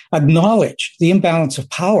really acknowledge the imbalance of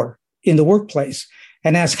power in the workplace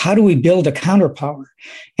and ask, how do we build a counterpower?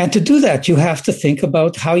 And to do that, you have to think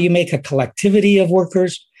about how you make a collectivity of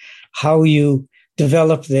workers, how you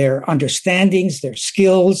develop their understandings, their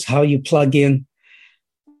skills, how you plug in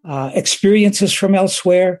experiences from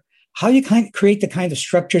elsewhere, how you create the kind of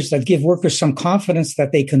structures that give workers some confidence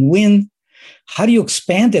that they can win. How do you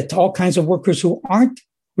expand it to all kinds of workers who aren't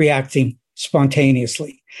reacting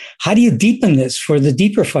spontaneously? How do you deepen this for the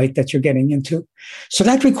deeper fight that you're getting into? So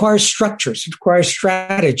that requires structures. It requires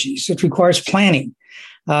strategies. It requires planning.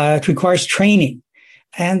 It requires training.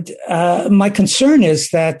 And my concern is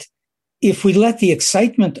that if we let the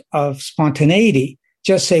excitement of spontaneity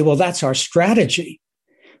just say, well, that's our strategy,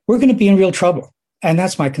 we're going to be in real trouble. And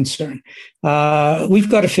that's my concern. We've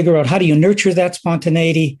got to figure out, how do you nurture that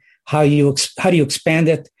spontaneity? How do you expand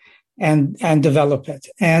it and develop it?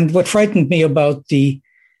 And what frightened me about the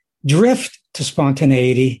drift to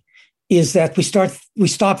spontaneity is that we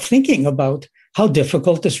stop thinking about how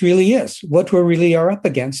difficult this really is, what we really are up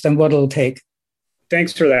against, and what it'll take.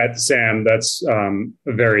 Thanks for that, Sam. That's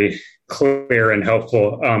very clear and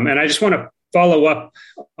helpful. And I just want to follow up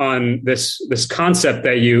on this concept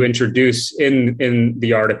that you introduce in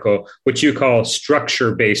the article, which you call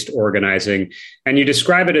structure-based organizing. And you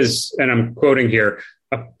describe it as, and I'm quoting here,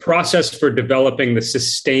 a process for developing the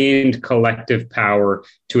sustained collective power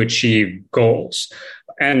to achieve goals.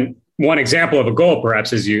 And one example of a goal,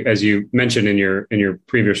 perhaps, as you mentioned in your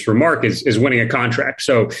previous remark, is winning a contract.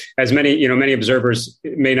 So, as many observers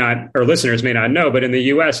may not, or listeners may not know, but in the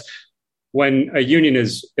U.S., when a union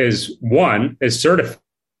is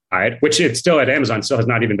certified, which it's still at Amazon, still has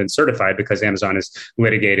not even been certified because Amazon is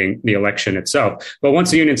litigating the election itself. But once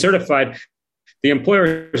the union is certified, the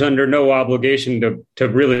employer is under no obligation to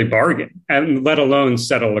really bargain, and let alone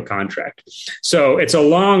settle a contract. So it's a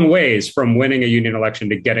long ways from winning a union election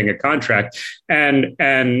to getting a contract. And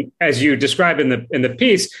as you describe in the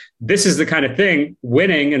piece, this is the kind of thing,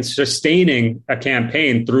 winning and sustaining a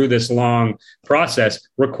campaign through this long process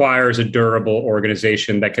requires a durable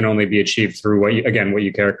organization that can only be achieved through what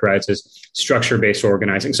you characterize as structure-based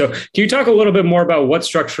organizing. So can you talk a little bit more about what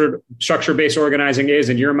structure-based organizing is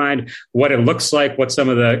in your mind, what it looks like, what some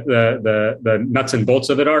of the nuts and bolts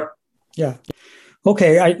of it are? Yeah.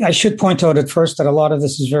 Okay. I should point out at first that a lot of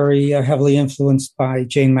this is very heavily influenced by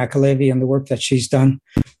Jane McAlevey and the work that she's done,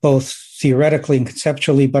 both theoretically and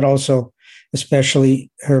conceptually, but also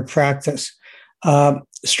especially her practice.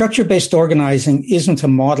 Structure-based organizing isn't a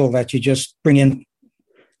model that you just bring in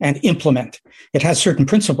and implement. It has certain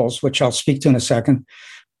principles, which I'll speak to in a second,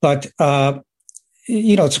 but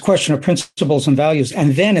it's a question of principles and values,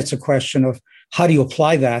 and then it's a question of how do you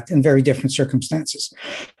apply that in very different circumstances.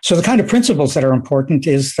 So the kind of principles that are important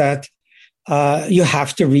is that you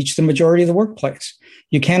have to reach the majority of the workplace.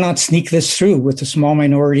 You cannot sneak this through with a small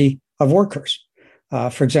minority of workers.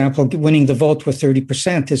 For example, winning the vote with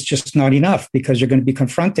 30% is just not enough because you're going to be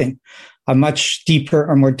confronting a much deeper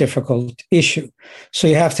or more difficult issue. So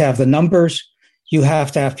you have to have the numbers. You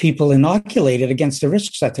have to have people inoculated against the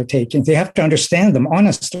risks that they're taking. They have to understand them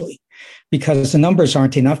honestly, because the numbers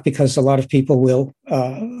aren't enough, because a lot of people will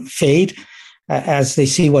fade as they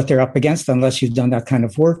see what they're up against unless you've done that kind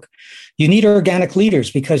of work. You need organic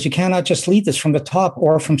leaders, because you cannot just lead this from the top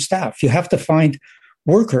or from staff. You have to find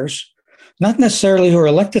workers, not necessarily who are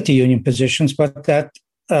elected to union positions, but that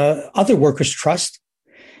other workers trust,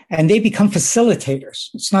 and they become facilitators.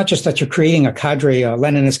 It's not just that you're creating a cadre, a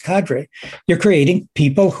Leninist cadre. You're creating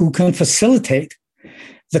people who can facilitate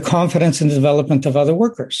the confidence and development of other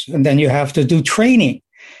workers. And then you have to do training,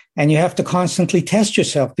 and you have to constantly test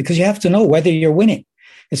yourself, because you have to know whether you're winning.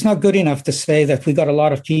 It's not good enough to say that we got a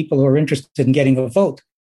lot of people who are interested in getting a vote.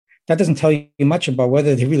 That doesn't tell you much about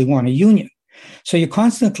whether they really want a union. So you're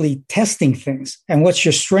constantly testing things and what's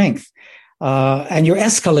your strength, and you're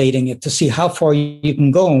escalating it to see how far you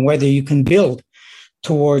can go and whether you can build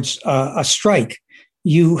towards a strike.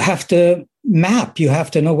 You have to map. You have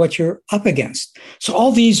to know what you're up against. So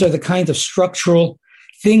all these are the kind of structural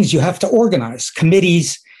things you have to organize,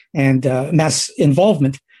 committees and mass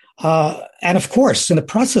involvement. And of course, in the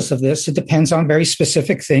process of this, it depends on very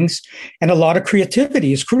specific things, and a lot of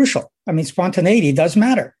creativity is crucial. I mean, spontaneity does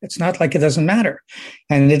matter. It's not like it doesn't matter.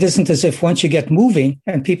 And it isn't as if once you get moving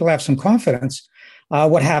and people have some confidence,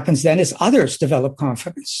 what happens then is others develop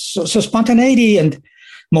confidence. So spontaneity and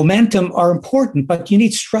momentum are important, but you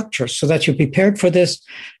need structure so that you're prepared for this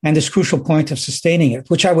and this crucial point of sustaining it,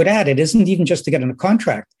 which I would add, it isn't even just to get in a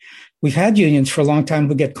contract. We've had unions for a long time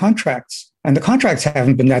who get contracts, and the contracts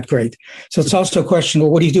haven't been that great. So it's also a question, well,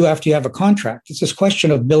 what do you do after you have a contract? It's this question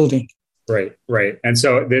of building. Right. And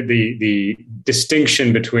so the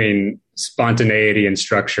distinction between spontaneity and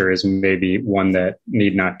structure is maybe one that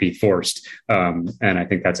need not be forced. And I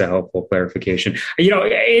think that's a helpful clarification.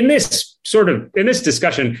 In this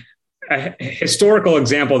discussion, a historical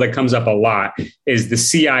example that comes up a lot is the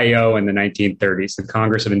CIO in the 1930s, the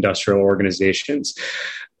Congress of Industrial Organizations.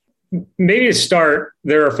 Maybe to start,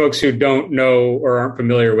 there are folks who don't know or aren't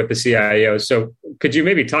familiar with the CIO. So could you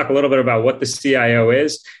maybe talk a little bit about what the CIO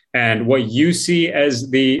is and what you see as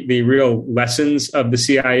the real lessons of the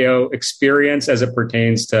CIO experience as it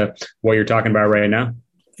pertains to what you're talking about right now?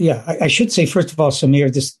 Yeah, I should say, first of all,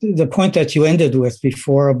 Samir, the point that you ended with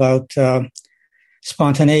before about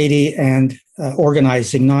spontaneity and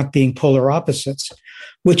organizing not being polar opposites,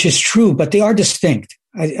 which is true, but they are distinct.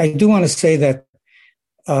 I do want to say that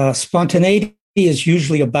spontaneity is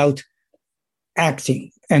usually about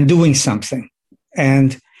acting and doing something.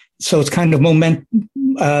 And so it's kind of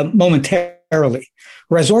momentarily,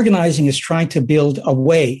 whereas organizing is trying to build a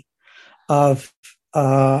way of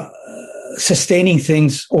sustaining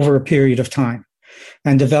things over a period of time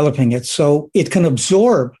and developing it. So it can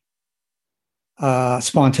absorb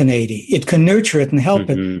spontaneity. It can nurture it and help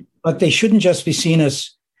it, but they shouldn't just be seen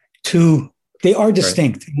as two. They are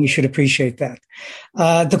distinct. Right. We should appreciate that.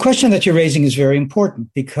 The question that you're raising is very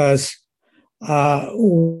important because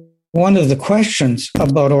one of the questions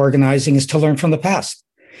about organizing is to learn from the past.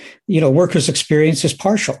 Workers' experience is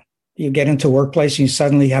partial. You get into a workplace and you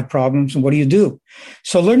suddenly have problems, and what do you do?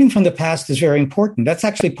 So learning from the past is very important. That's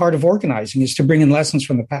actually part of organizing, is to bring in lessons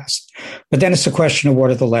from the past. But then it's a question of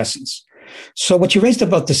what are the lessons. So what you raised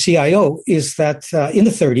about the CIO is that in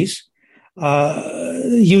the 30s,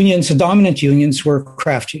 the dominant unions were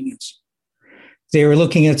craft unions. They were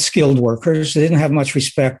looking at skilled workers. They didn't have much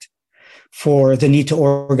respect for the need to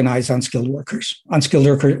organize unskilled workers. Unskilled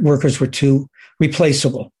workers were too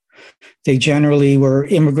replaceable. They generally were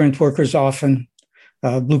immigrant workers, often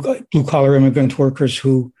blue-collar immigrant workers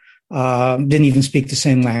who didn't even speak the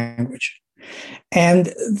same language. And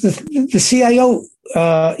the CIO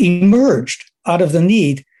emerged out of the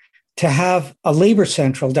need to have a labor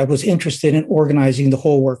central that was interested in organizing the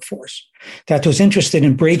whole workforce, that was interested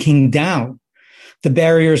in breaking down the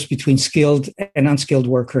barriers between skilled and unskilled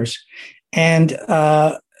workers. And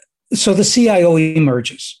so the CIO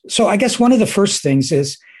emerges. So I guess one of the first things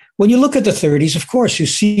is, when you look at the 30s, of course, you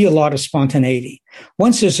see a lot of spontaneity.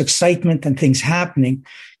 Once there's excitement and things happening,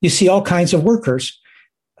 you see all kinds of workers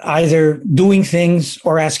either doing things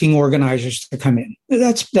or asking organizers to come in.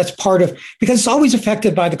 That's part of, because it's always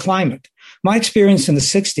affected by the climate. My experience in the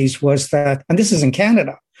 60s was that, and this is in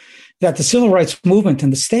Canada, that the civil rights movement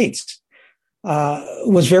in the States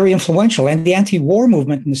was very influential, and the anti-war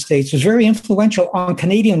movement in the States was very influential on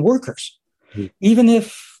Canadian workers, even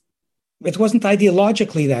if it wasn't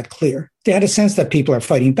ideologically that clear. They had a sense that people are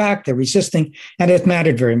fighting back, they're resisting, and it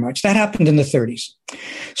mattered very much. That happened in the 30s.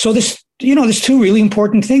 So there's two really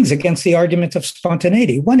important things against the argument of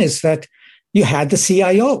spontaneity. One is that you had the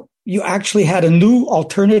CIO. You actually had a new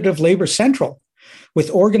alternative labor central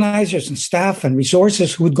with organizers and staff and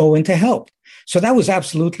resources who would go in to help. So that was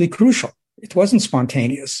absolutely crucial. It wasn't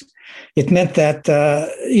spontaneous. It meant that,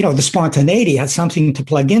 the spontaneity had something to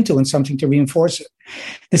plug into and something to reinforce it.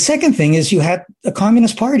 The second thing is you had a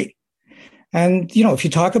Communist Party. And, if you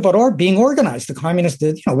talk about being organized, the Communist,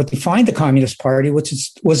 what defined the Communist Party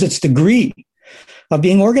was its degree of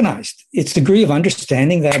being organized, its degree of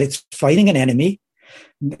understanding that it's fighting an enemy,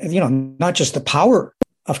 not just the power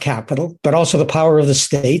of capital, but also the power of the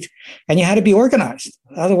state. And you had to be organized.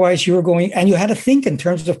 Otherwise, and you had to think in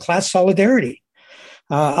terms of class solidarity.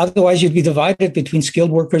 Otherwise, you'd be divided between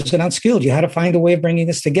skilled workers and unskilled. You had to find a way of bringing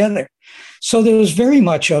this together. So there was very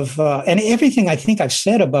much of, and everything I think I've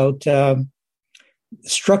said about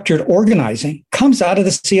structured organizing comes out of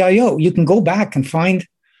the CIO. You can go back and find,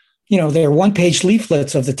 their one-page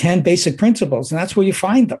leaflets of the 10 basic principles, and that's where you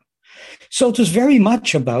find them. So it was very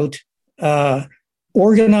much about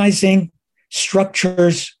organizing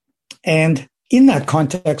structures, and in that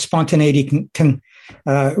context, spontaneity can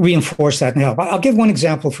reinforce that and help. I'll give one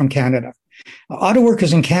example from Canada. Auto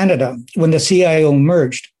workers in Canada, when the CIO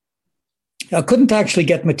emerged, couldn't actually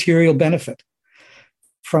get material benefit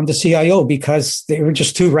from the CIO because they were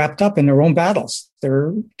just too wrapped up in their own battles. They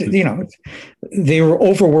were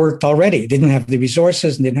overworked already, didn't have the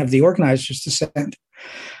resources and didn't have the organizers to send.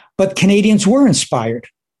 But Canadians were inspired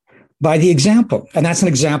by the example. And that's an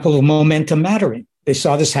example of momentum mattering. They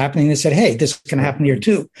saw this happening. They said, hey, this can happen here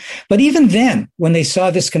too. But even then, when they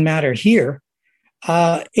saw this can matter here,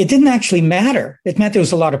 it didn't actually matter. It meant there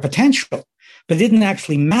was a lot of potential, but it didn't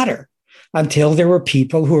actually matter until there were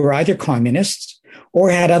people who were either communists or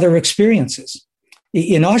had other experiences.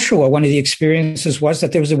 In Oshawa, one of the experiences was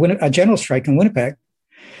that there was a general strike in Winnipeg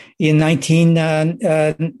in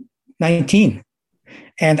 1919.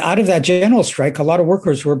 And out of that general strike, a lot of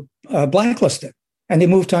workers were blacklisted and they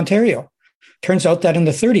moved to Ontario. Turns out that in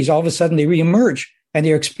the 30s, all of a sudden they reemerge and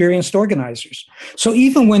they're experienced organizers. So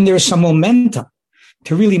even when there's some momentum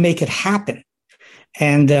to really make it happen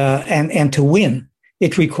and to win,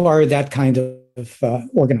 it required that kind of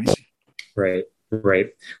organizing. Right. Right.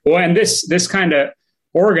 Well, and this kind of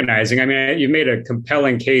organizing, I mean, you've made a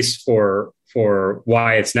compelling case for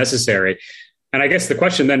why it's necessary. And I guess the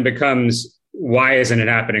question then becomes, why isn't it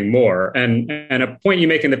happening more? And a point you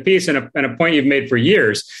make in the piece, and a point you've made for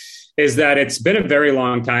years, is that it's been a very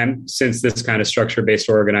long time since this kind of structure-based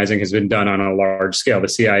organizing has been done on a large scale. The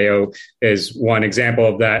CIO is one example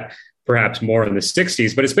of that, perhaps more in the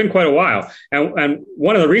 60s, but it's been quite a while. And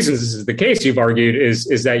one of the reasons this is the case, you've argued,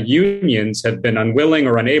 is that unions have been unwilling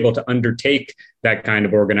or unable to undertake that kind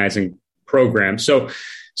of organizing program. So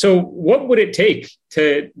what would it take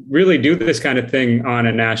to really do this kind of thing on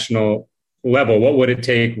a national level? What would it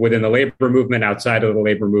take within the labor movement, outside of the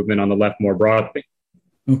labor movement, on the left more broadly?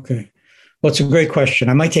 Okay. Well, it's a great question.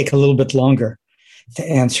 I might take a little bit longer to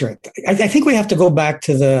answer it. I think we have to go back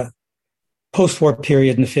to the post-war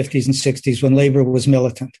period in the 50s and 60s when labor was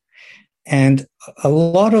militant. And a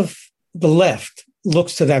lot of the left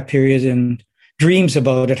looks to that period and dreams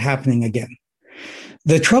about it happening again.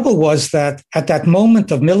 The trouble was that at that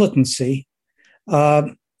moment of militancy,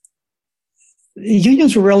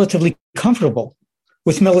 unions were relatively comfortable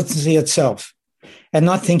with militancy itself and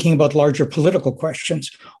not thinking about larger political questions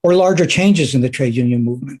or larger changes in the trade union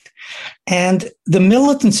movement. And the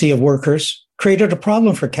militancy of workers created a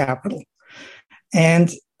problem for capital.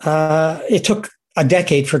 And it took a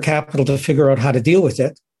decade for capital to figure out how to deal with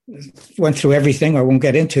it. Went through everything I won't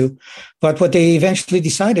get into. But what they eventually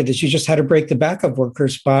decided is you just had to break the back of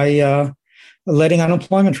workers by letting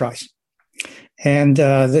unemployment rise. And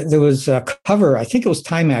there was a cover, I think it was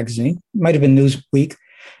Time magazine, might have been Newsweek,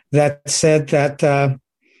 that said that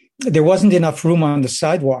there wasn't enough room on the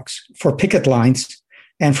sidewalks for picket lines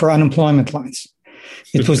and for unemployment lines.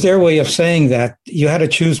 It was their way of saying that you had to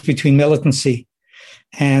choose between militancy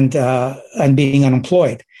and being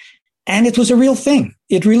unemployed. And it was a real thing.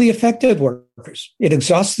 It really affected workers. It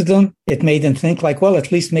exhausted them. It made them think like, well,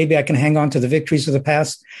 at least maybe I can hang on to the victories of the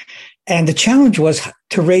past. And the challenge was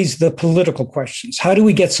to raise the political questions. How do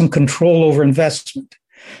we get some control over investment?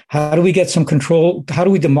 How do we get some control? How do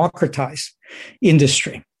we democratize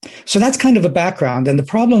industry? So that's kind of a background. And the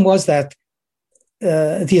problem was that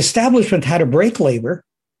the establishment had to break labor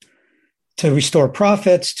to restore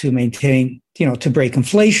profits, to maintain, to break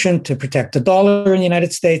inflation, to protect the dollar in the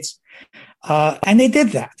United States. And they did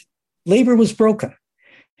that. Labor was broken.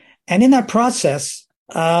 And in that process,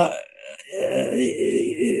 we're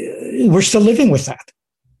still living with that.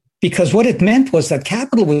 Because what it meant was that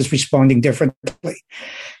capital was responding differently.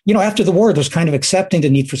 After the war, it was kind of accepting the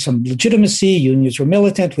need for some legitimacy. Unions were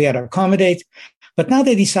militant. We had to accommodate. But now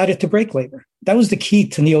they decided to break labor. That was the key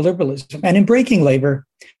to neoliberalism. And in breaking labor,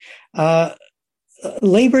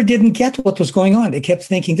 labor didn't get what was going on. They kept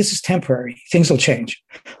thinking, this is temporary. Things will change.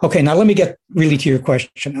 Okay, now let me get really to your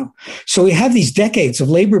question now. So we have these decades of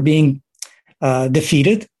labor being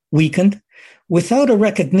defeated, weakened, without a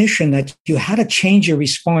recognition that you had to change your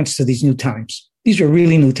response to these new times. These were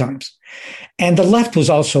really new times. And the left was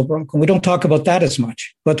also broken. We don't talk about that as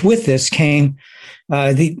much. But with this came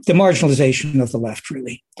the marginalization of the left,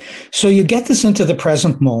 really. So you get this into the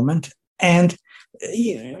present moment. And,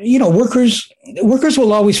 workers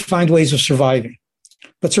will always find ways of surviving.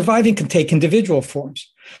 But surviving can take individual forms.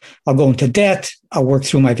 I'll go into debt. I'll work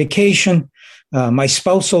through my vacation. My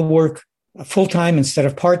spouse will work full-time instead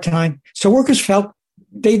of part-time. So workers felt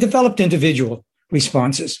they developed individual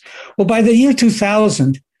responses. Well, by the year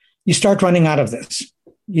 2000, you start running out of this.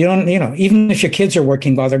 You don't, even if your kids are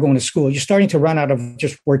working while they're going to school, you're starting to run out of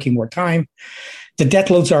just working more time. The debt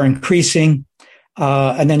loads are increasing.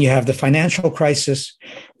 And then you have the financial crisis.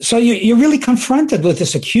 So you're really confronted with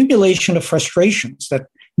this accumulation of frustrations that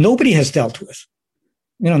nobody has dealt with.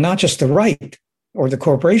 Not just the right or the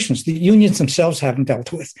corporations, the unions themselves haven't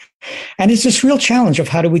dealt with. And it's this real challenge of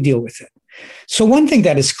how do we deal with it? So one thing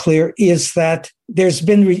that is clear is that there's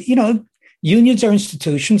been, unions are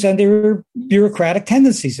institutions and there are bureaucratic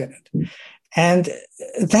tendencies in it. And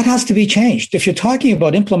that has to be changed. If you're talking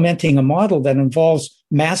about implementing a model that involves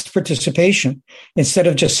mass participation, instead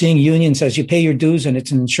of just seeing unions as you pay your dues and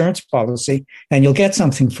it's an insurance policy and you'll get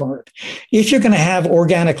something for it. If you're going to have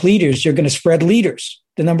organic leaders, you're going to spread leaders,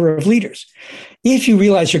 the number of leaders. If you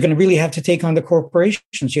realize you're going to really have to take on the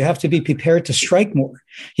corporations, you have to be prepared to strike more.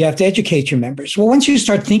 You have to educate your members. Well, once you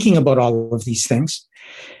start thinking about all of these things,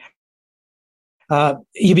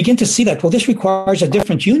 you begin to see that, well, this requires a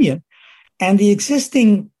different union. And the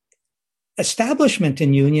existing establishment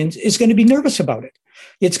in unions is going to be nervous about it.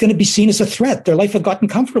 It's going to be seen as a threat. Their life had gotten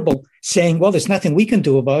comfortable saying, well, there's nothing we can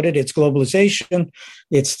do about it. It's globalization.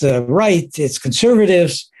 It's the right. It's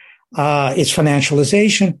conservatives. It's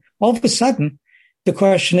financialization. All of a sudden, the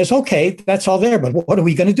question is, okay, that's all there, but what are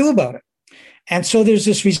we going to do about it? And so there's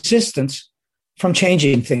this resistance from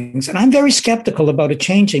changing things. And I'm very skeptical about it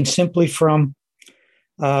changing simply from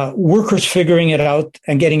workers figuring it out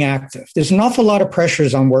and getting active. There's an awful lot of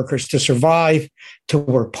pressures on workers to survive, to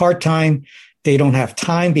work part-time. They don't have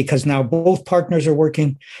time because now both partners are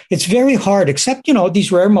working. It's very hard, except,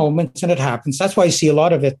 these rare moments, and it happens. That's why I see a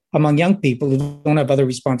lot of it among young people who don't have other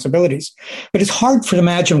responsibilities. But it's hard to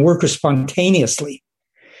imagine workers spontaneously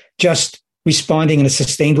just responding in a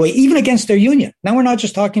sustained way, even against their union. Now we're not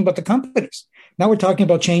just talking about the companies. Now we're talking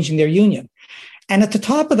about changing their union. And at the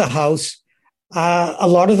top of the House, a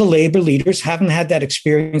lot of the labor leaders haven't had that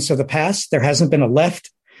experience of the past. There hasn't been a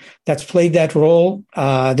left that's played that role.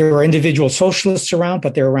 There are individual socialists around,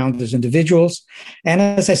 but they're around as individuals. And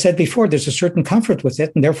as I said before, there's a certain comfort with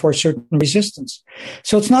it and therefore a certain resistance.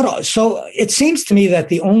 So it seems to me that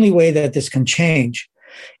the only way that this can change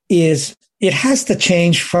is it has to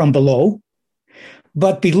change from below,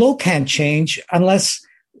 but below can't change unless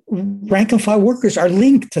rank and file workers are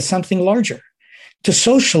linked to something larger, to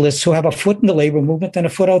socialists who have a foot in the labor movement and a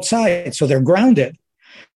foot outside. So they're grounded,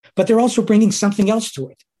 but they're also bringing something else to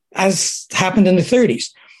it, as happened in the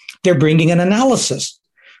 30s. They're bringing an analysis,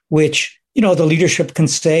 which, the leadership can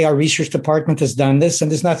say, our research department has done this and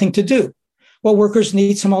there's nothing to do. Well, workers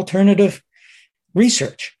need some alternative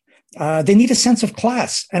research. They need a sense of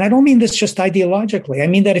class. And I don't mean this just ideologically. I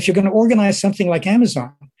mean that if you're going to organize something like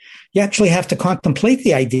Amazon, you actually have to contemplate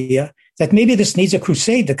the idea that maybe this needs a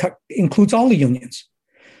crusade that includes all the unions.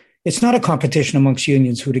 It's not a competition amongst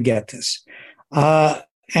unions who to get this.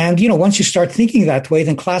 And once you start thinking that way,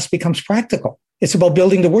 then class becomes practical. It's about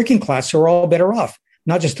building the working class so we're all better off,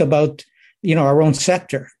 not just about, our own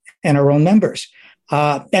sector and our own members.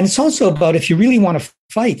 And it's also about if you really want to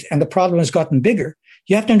fight and the problem has gotten bigger,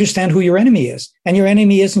 you have to understand who your enemy is. And your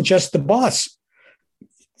enemy isn't just the boss.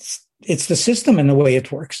 It's the system and the way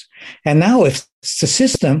it works. And now if it's the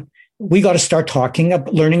system, we got to start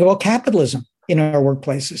learning about capitalism in our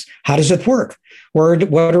workplaces. How does it work?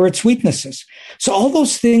 What are its weaknesses? So all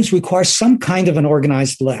those things require some kind of an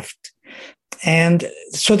organized left. And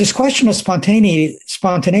so this question of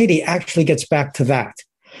spontaneity actually gets back to that.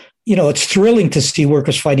 It's thrilling to see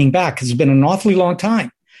workers fighting back. It's been an awfully long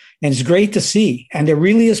time. And it's great to see. And there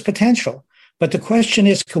really is potential. But the question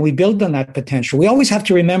is, can we build on that potential? We always have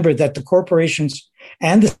to remember that the corporations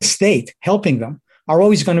and the state helping them are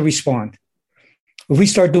always going to respond. If we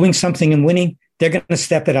start doing something and winning, they're going to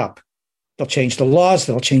step it up. They'll change the laws.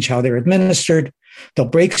 They'll change how they're administered. They'll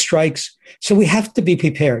break strikes. So we have to be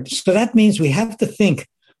prepared. So that means we have to think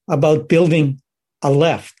about building a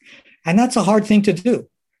left. And that's a hard thing to do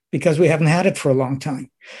because we haven't had it for a long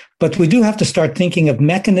time. But we do have to start thinking of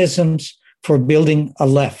mechanisms for building a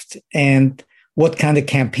left and what kind of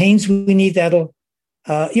campaigns we need that'll,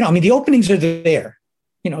 the openings are there.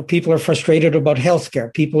 People are frustrated about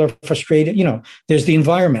healthcare. People are frustrated. There's the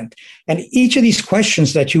environment. And each of these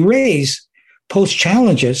questions that you raise pose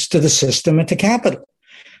challenges to the system and to capital.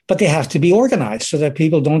 But they have to be organized so that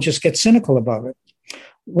people don't just get cynical about it.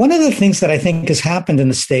 One of the things that I think has happened in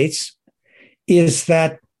the States is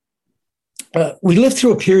that we lived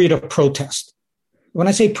through a period of protest. When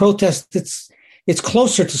I say protest, it's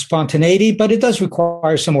closer to spontaneity, but it does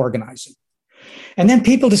require some organizing. And then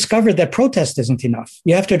people discovered that protest isn't enough.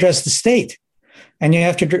 You have to address the state and you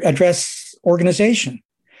have to address organization.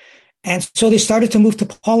 And so they started to move to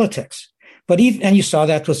politics. And you saw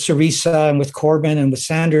that with Syriza and with Corbyn and with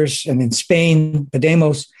Sanders and in Spain,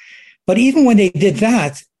 Podemos. But even when they did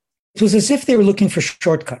that, it was as if they were looking for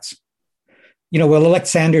shortcuts. We'll elect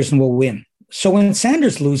Sanders and we'll win. So when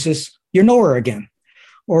Sanders loses, you're nowhere again.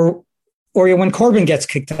 Or when Corbyn gets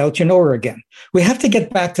kicked out, you're nowhere again. We have to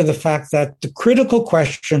get back to the fact that the critical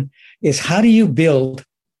question is how do you build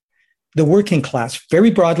the working class,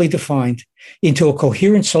 very broadly defined, into a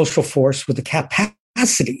coherent social force with the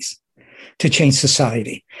capacities to change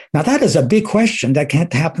society? Now, that is a big question that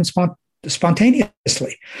can't happen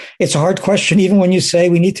spontaneously. It's a hard question even when you say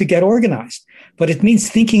we need to get organized. But it means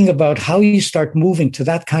thinking about how you start moving to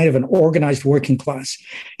that kind of an organized working class.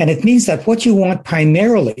 And it means that what you want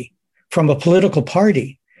primarily from a political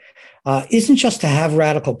party isn't just to have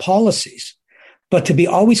radical policies, but to be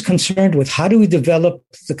always concerned with how do we develop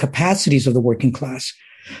the capacities of the working class?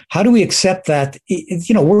 How do we accept that,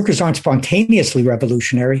 workers aren't spontaneously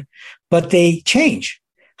revolutionary, but they change?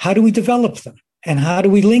 How do we develop them? And how do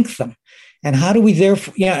we link them? And how do we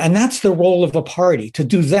therefore, and that's the role of a party, to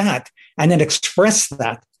do that and then express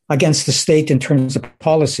that against the state in terms of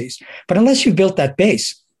policies. But unless you've built that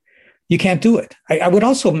base, you can't do it. I would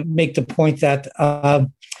also make the point that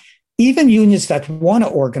even unions that want to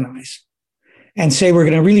organize and say we're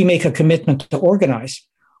going to really make a commitment to organize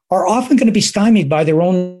are often going to be stymied by their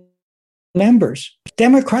own members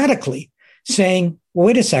democratically, saying, well,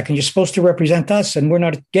 wait a second, you're supposed to represent us and we're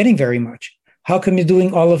not getting very much. How come you're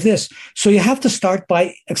doing all of this? So you have to start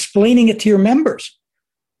by explaining it to your members.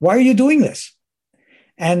 Why are you doing this?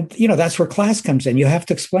 And, that's where class comes in. You have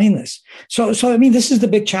to explain this. So I mean, this is the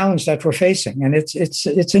big challenge that we're facing, and it's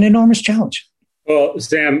an enormous challenge. Well,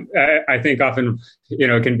 Sam, I think often,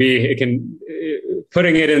 putting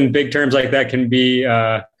it in big terms like that can be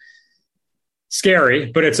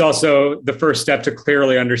scary, but it's also the first step to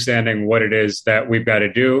clearly understanding what it is that we've got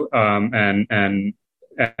to do, and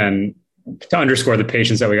to underscore the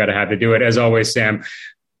patience that we got to have to do it. As always, Sam,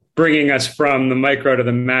 bringing us from the micro to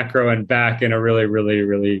the macro and back in a really, really,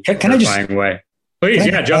 really clarifying way. Please,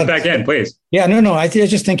 jump back in, please. Yeah, no. I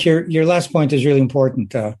just think your last point is really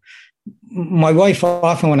important. My wife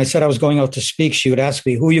often, when I said I was going out to speak, she would ask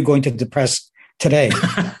me, who are you going to depress today?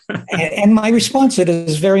 and my response to it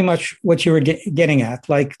is very much what you were getting at.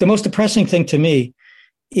 Like, the most depressing thing to me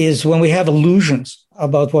is when we have illusions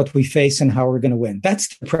about what we face and how we're going to win. That's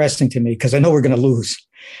depressing to me because I know we're going to lose.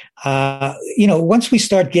 Once we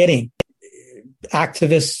start getting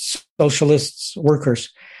activists, socialists,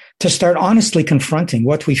 workers to start honestly confronting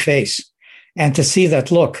what we face and to see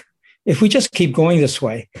that, look, if we just keep going this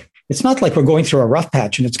way, it's not like we're going through a rough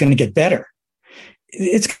patch and it's going to get better.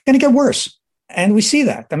 It's going to get worse. And we see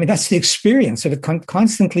that. I mean, that's the experience of it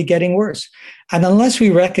constantly getting worse. And unless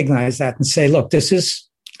we recognize that and say, look, this is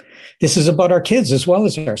about our kids as well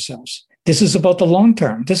as ourselves. This is about the long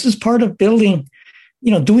term. This is part of building,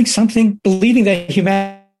 doing something, believing that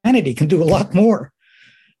humanity can do a lot more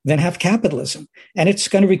than have capitalism. And it's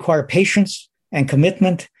going to require patience and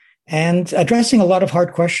commitment and addressing a lot of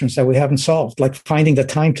hard questions that we haven't solved, like finding the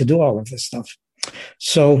time to do all of this stuff.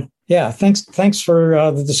 So, yeah, thanks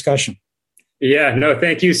for the discussion. Yeah, no,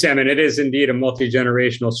 thank you, Sam. And it is indeed a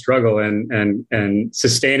multi-generational struggle, and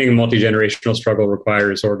sustaining a multi-generational struggle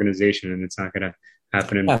requires organization, and it's not going to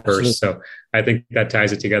happen in bursts. So I think that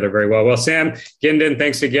ties it together very well. Well, Sam Gindin,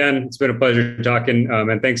 thanks again. It's been a pleasure talking,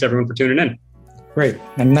 and thanks everyone for tuning in. Great.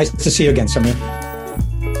 And nice to see you again, Samir.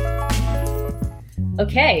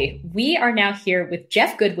 Okay, we are now here with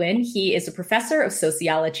Jeff Goodwin. He is a professor of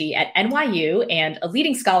sociology at NYU and a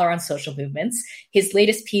leading scholar on social movements. His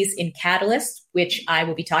latest piece in Catalyst, which I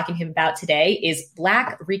will be talking to him about today, is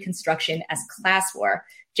Black Reconstruction as Class War.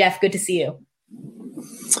 Jeff, good to see you.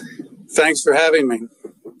 Thanks for having me.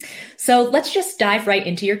 So let's just dive right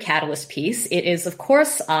into your Catalyst piece. It is, of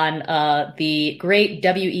course, on the great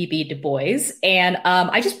W.E.B. Du Bois. And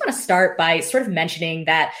I just want to start by sort of mentioning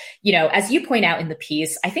that, as you point out in the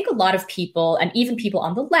piece, I think a lot of people, and even people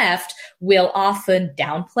on the left, will often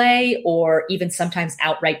downplay or even sometimes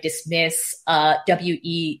outright dismiss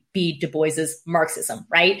W.E.B. Du Bois's Marxism,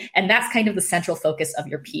 right? And that's kind of the central focus of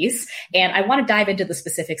your piece. And I want to dive into the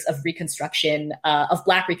specifics of Reconstruction, of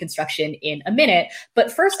Black Reconstruction in a minute.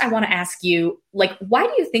 But first, I want to ask you, why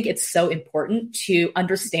do you think it's so important to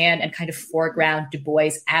understand and kind of foreground Du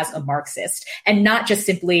Bois as a Marxist and not just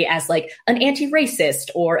simply as an anti-racist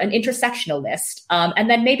or an intersectionalist? And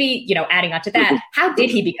then maybe, adding on to that, how did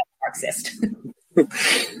he become a Marxist?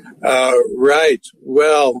 Right.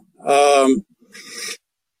 Well,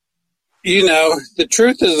 the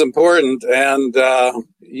truth is important. And,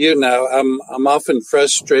 I'm often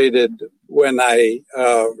frustrated when I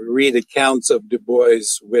read accounts of Du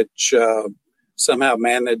Bois, which somehow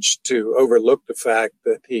managed to overlook the fact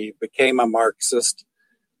that he became a Marxist.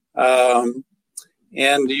 And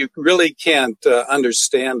you really can't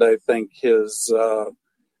understand, I think, his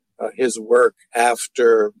work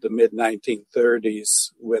after the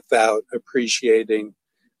mid-1930s without appreciating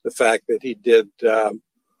the fact that he did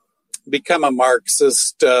become a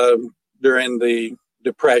Marxist during the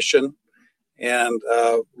Depression, and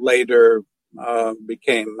later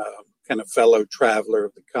became a kind of fellow traveler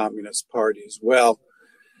of the Communist Party as well.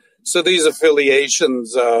 So these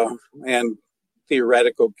affiliations and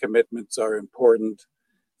theoretical commitments are important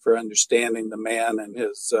for understanding the man and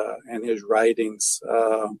his writings,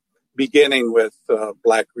 beginning with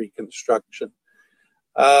Black Reconstruction.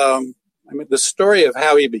 The story of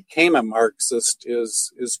how he became a Marxist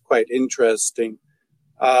is quite interesting.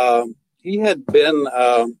 He had been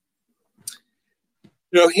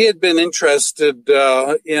interested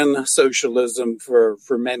in socialism for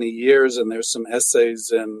many years, and there's some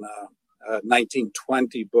essays in a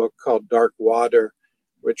 1920 book called Dark Water,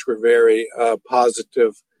 which were very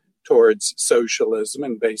positive towards socialism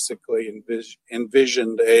and basically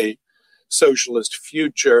envisioned a socialist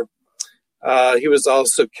future. He was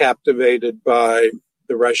also captivated by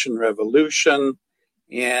the Russian Revolution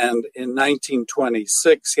And in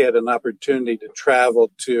 1926, he had an opportunity to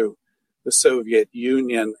travel to the Soviet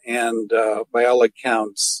Union. And by all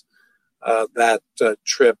accounts, that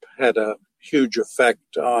trip had a huge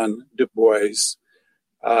effect on Du Bois.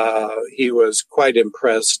 He was quite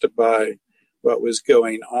impressed by what was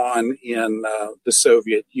going on in the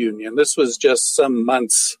Soviet Union. This was just some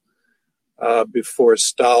months before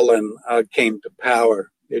Stalin came to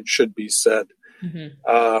power, it should be said.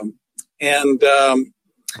 Mm-hmm. And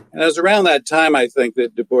it was around that time, I think,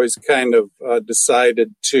 that Du Bois kind of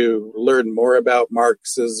decided to learn more about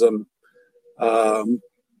Marxism.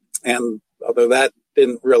 And although that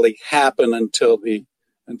didn't really happen until the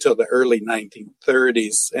early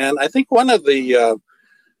 1930s. And I think one of the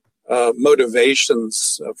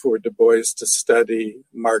motivations for Du Bois to study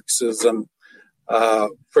Marxism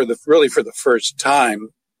for the first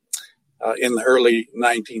time in the early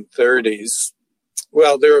 1930s,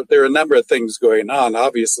 well, there are a number of things going on.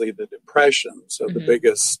 Obviously, the Depression, so the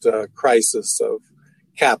biggest crisis of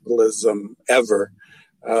capitalism ever,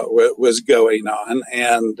 was going on.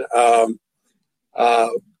 And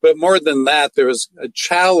but more than that, there was a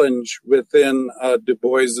challenge within Du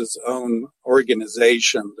Bois's own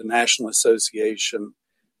organization, the National Association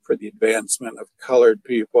for the Advancement of Colored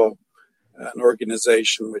People, an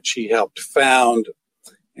organization which he helped found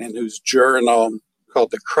and whose journal,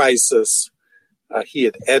 called The Crisis, he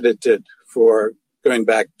had edited for going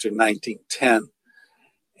back to 1910.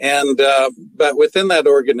 And but within that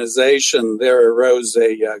organization, there arose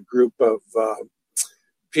a group of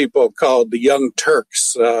people called the Young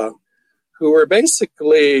Turks, who were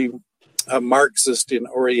basically Marxist in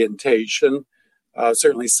orientation,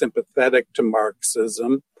 certainly sympathetic to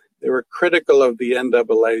Marxism. They were critical of the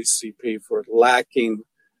NAACP for lacking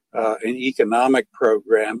an economic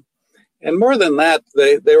program. And more than that,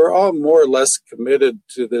 they were all more or less committed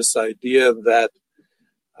to this idea that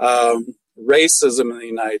racism in the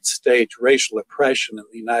United States, racial oppression in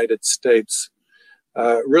the United States,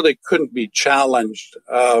 really couldn't be challenged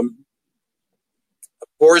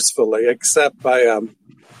forcefully except by a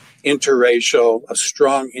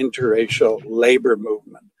strong interracial labor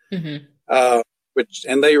movement. Mm-hmm.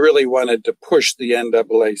 And they really wanted to push the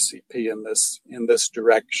NAACP in this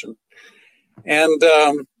direction. And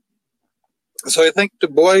so I think Du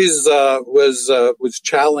Bois was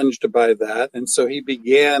challenged by that, and so he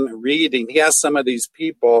began reading. He asked some of these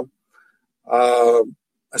people,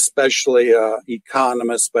 especially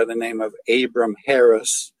economists by the name of Abram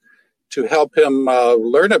Harris, to help him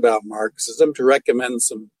learn about Marxism, to recommend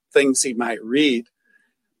some things he might read.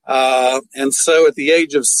 And so at the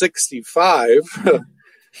age of 65,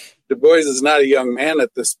 Du Bois is not a young man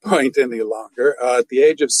at this point any longer. At the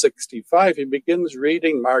age of 65, he begins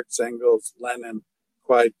reading Marx, Engels, Lenin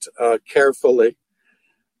quite carefully.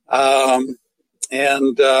 And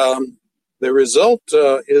the result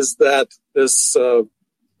is that this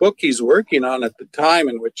book he's working on at the time,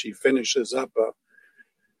 in which he finishes up a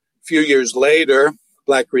few years later,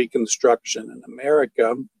 Black Reconstruction in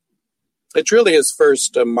America, it's really his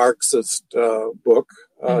first Marxist book,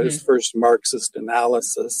 his first Marxist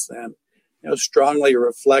analysis, and strongly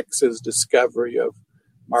reflects his discovery of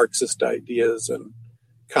Marxist ideas and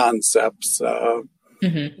concepts,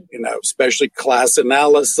 especially class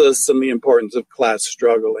analysis and the importance of class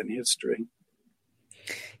struggle in history.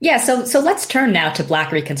 Yeah, so let's turn now to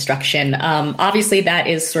Black Reconstruction. Obviously, that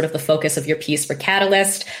is sort of the focus of your piece for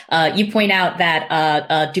Catalyst. You point out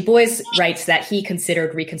that Du Bois writes that he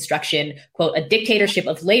considered Reconstruction, quote, a dictatorship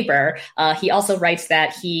of labor. He also writes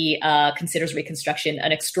that he considers Reconstruction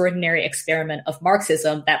an extraordinary experiment of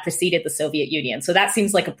Marxism that preceded the Soviet Union. So that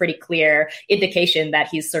seems like a pretty clear indication that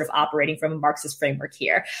he's sort of operating from a Marxist framework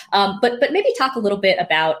here. But maybe talk a little bit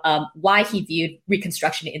about why he viewed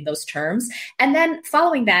Reconstruction in those terms. And then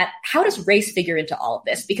following that, how does race figure into all of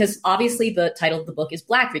this? Because obviously the title of the book is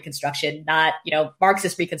Black Reconstruction, not,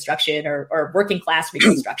 Marxist Reconstruction or working class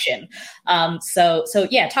Reconstruction. So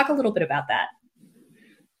yeah, talk a little bit about that.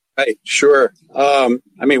 Right, sure.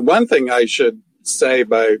 One thing I should say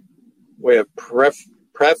by way of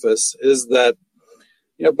preface is that,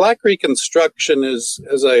 Black Reconstruction is,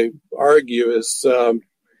 as I argue, is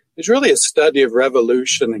really a study of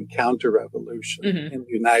revolution and counter-revolution in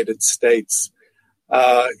the United States.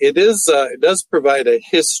 It does provide a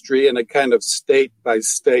history and a kind of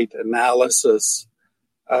state-by-state analysis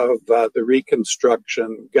of the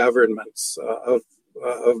Reconstruction governments of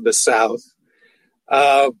the South,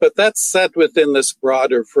 but that's set within this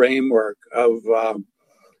broader framework of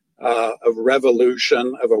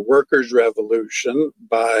revolution, of a workers' revolution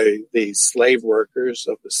by the slave workers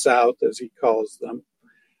of the South, as he calls them.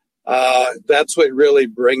 That's what really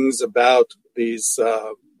brings about these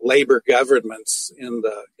labor governments in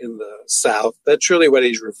the South. That's really what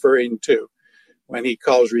he's referring to when he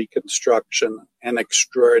calls Reconstruction an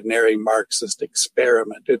extraordinary Marxist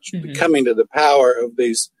experiment. It's coming to the power of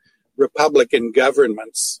these Republican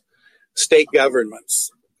governments, state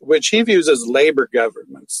governments, which he views as labor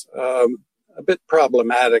governments. A bit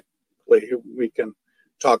problematically, we can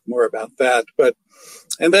talk more about that.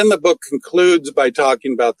 And then the book concludes by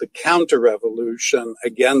talking about the counter-revolution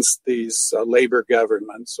against these labor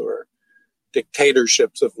governments, or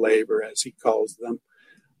dictatorships of labor, as he calls them,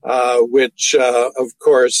 which, of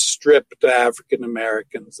course, stripped African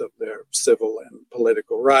Americans of their civil and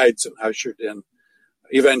political rights and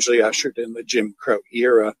eventually ushered in the Jim Crow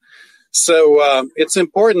era. So it's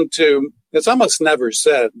important it's almost never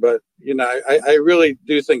said, but, I really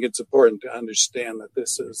do think it's important to understand that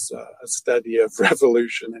this is a study of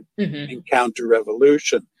revolution and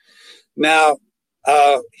counter-revolution. Now,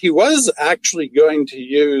 he was actually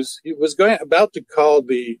about to call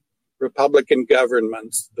the Republican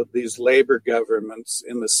governments, these labor governments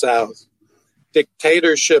in the South,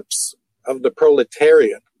 dictatorships of the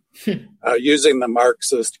proletariat, using the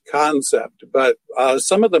Marxist concept. But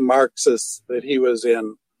some of the Marxists that he was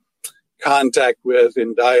in contact with,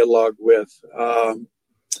 in dialogue with,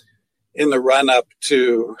 in the run-up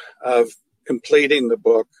to completing the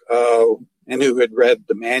book, and who had read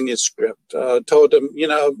the manuscript, told him,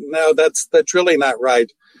 no, that's really not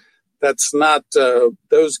right. That's not,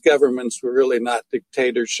 those governments were really not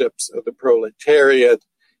dictatorships of the proletariat,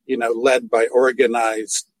 led by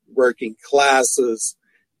organized working classes,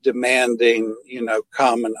 demanding,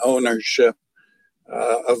 common ownership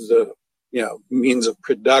of the, means of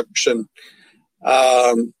production.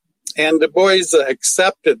 And Du Bois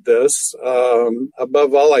accepted this,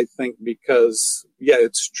 above all, I think, because,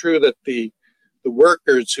 it's true that the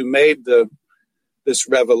workers who made this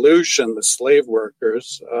revolution, the slave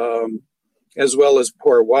workers, as well as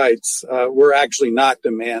poor whites, were actually not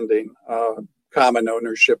demanding common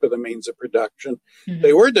ownership of the means of production.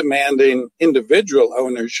 They were demanding individual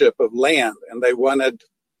ownership of land, and they wanted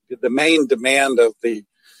the main demand of the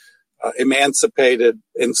emancipated,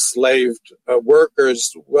 enslaved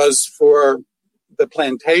workers was for the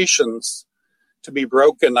plantations to be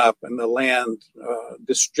broken up and the land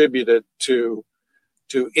distributed to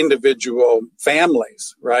individual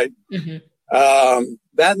families, right?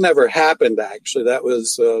 That never happened, actually. That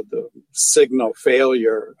was the signal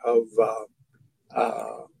failure of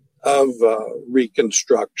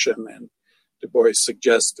Reconstruction, and Du Bois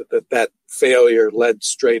suggested that failure led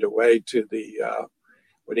straight away to the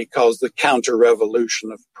what he calls the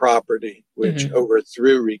counter-revolution of property, which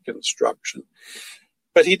overthrew Reconstruction.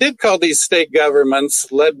 But he did call these state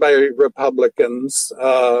governments, led by Republicans,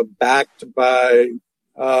 backed by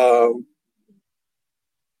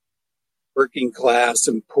working class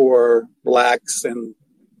and poor blacks and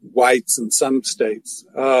whites in some states.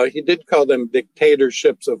 He did call them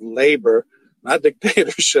dictatorships of labor, not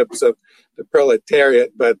dictatorships of the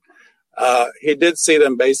proletariat, but he did see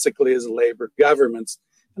them basically as labor governments.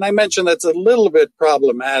 And I mentioned that's a little bit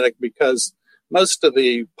problematic because most of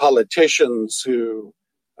the politicians who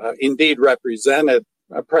indeed represented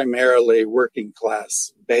primarily working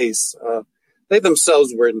class base, they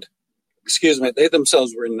themselves were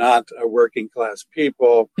not a working class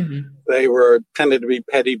people. They tended to be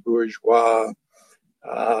petty bourgeois,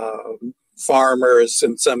 farmers,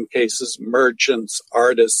 in some cases, merchants,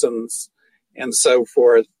 artisans, and so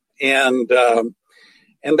forth. And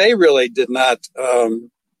they really did not,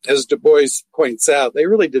 as Du Bois points out, they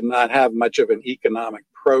really did not have much of an economic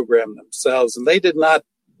program themselves, and they did not,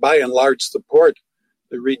 by and large, support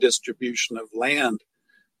the redistribution of land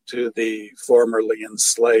to the formerly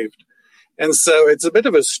enslaved. And so it's a bit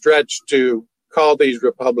of a stretch to call these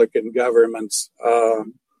Republican governments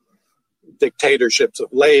dictatorships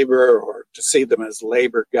of labor, or to see them as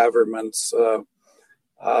labor governments.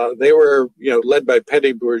 They were, led by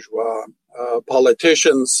petty bourgeois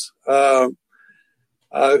politicians who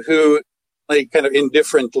kind of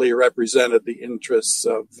indifferently represented the interests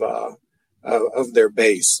of their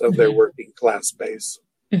base, of their working class base.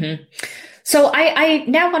 So I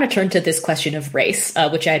now want to turn to this question of race,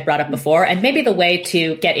 which I had brought up before. And maybe the way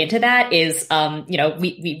to get into that is,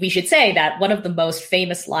 we should say that one of the most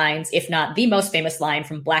famous lines, if not the most famous line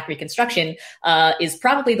from Black Reconstruction, is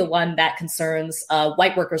probably the one that concerns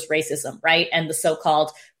white workers' racism, right? And the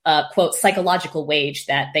so-called quote, psychological wage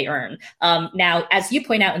that they earn. Now, as you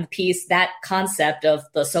point out in the piece, that concept of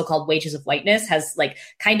the so-called wages of whiteness has like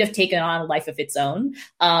kind of taken on a life of its own.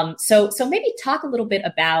 So maybe talk a little bit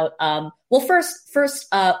about, well, first,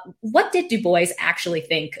 what did Du Bois actually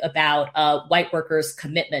think about white workers'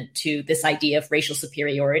 commitment to this idea of racial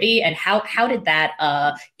superiority, and how did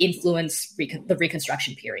that influence the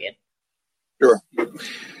Reconstruction period? Sure.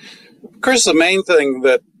 Of course, the main thing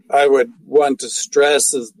that I would want to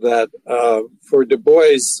stress is that for Du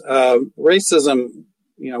Bois, racism,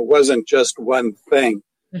 wasn't just one thing,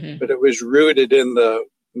 but it was rooted in the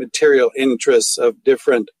material interests of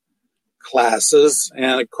different classes,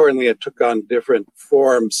 and accordingly, it took on different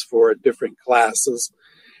forms for different classes.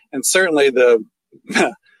 And certainly, the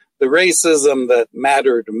racism that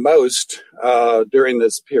mattered most during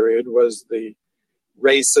this period was the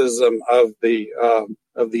racism of the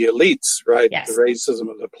elites, right? Yes. The racism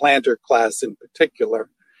of the planter class in particular.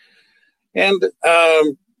 And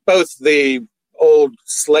both the old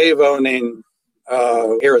slave-owning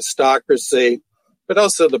aristocracy, but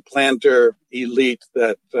also the planter elite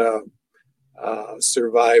that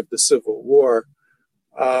survived the Civil War.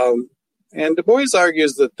 And Du Bois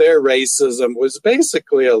argues that their racism was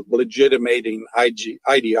basically a legitimating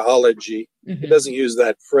ideology. He doesn't use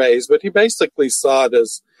that phrase, but he basically saw it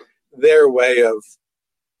as their way of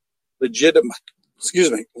legitimizing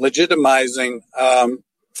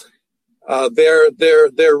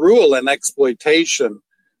their rule and exploitation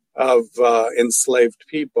of enslaved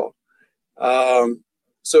people.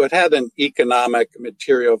 So it had an economic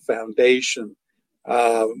material foundation.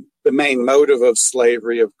 The main motive of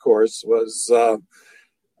slavery, of course, was to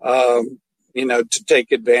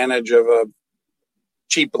take advantage of a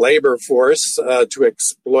cheap labor force, to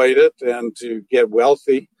exploit it and to get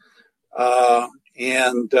wealthy.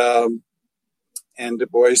 And Du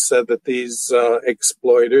Bois said that these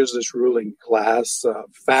exploiters, this ruling class,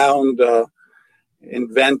 found,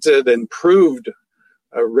 invented, and proved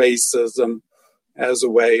racism as a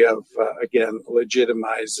way of, again,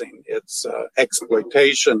 legitimizing its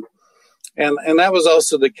exploitation. And that was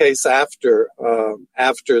also the case after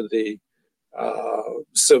the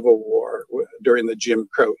Civil War, during the Jim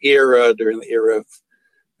Crow era, during the era of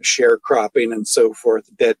sharecropping and so forth,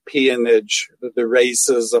 debt peonage, the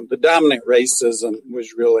racism, the dominant racism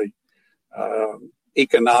was really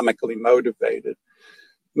economically motivated.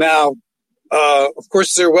 Now, of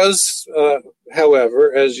course, there was,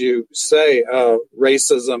 however, as you say,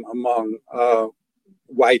 racism among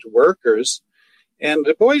white workers, and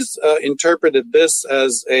Du Bois interpreted this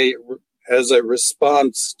as a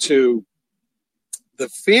response to the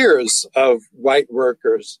fears of white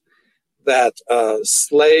workers that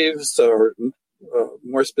slaves, or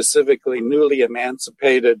more specifically, newly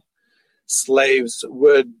emancipated slaves,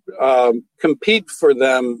 would compete for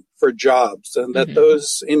them for jobs, and that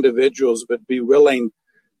those individuals would be willing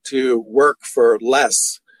to work for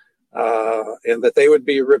less, and that they would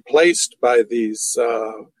be replaced by these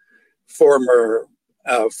former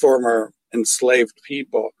enslaved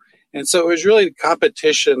people. And so it was really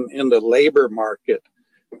competition in the labor market,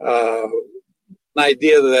 an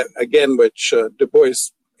idea that, again, which Du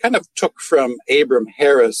Bois kind of took from Abram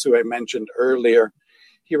Harris, who I mentioned earlier.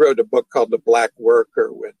 He wrote a book called The Black Worker,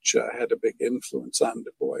 which had a big influence on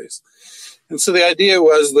Du Bois. And so the idea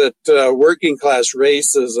was that working class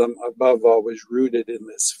racism, above all, was rooted in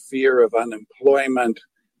this fear of unemployment,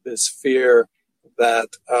 this fear that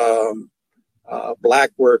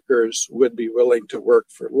Black workers would be willing to work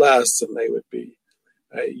for less, and they would be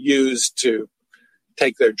used to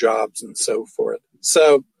take their jobs and so forth.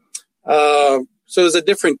 So it's a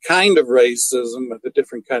different kind of racism with a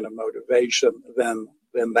different kind of motivation than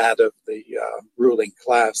that of the ruling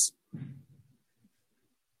class.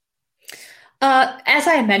 As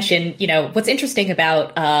I mentioned, what's interesting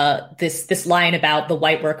about this line about the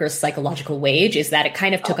white worker's psychological wage is that it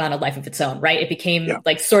kind of took on a life of its own, right? It became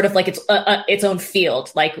like sort of like its own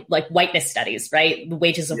field, like whiteness studies, right? The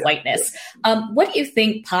wages of whiteness. What do you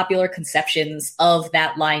think popular conceptions of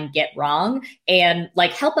that line get wrong? And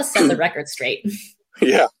help us set the record straight.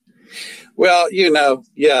 Yeah. Well,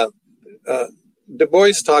 Du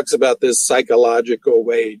Bois talks about this psychological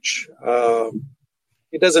wage.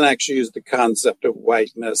 He doesn't actually use the concept of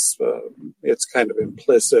whiteness. It's kind of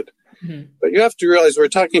implicit. But you have to realize we're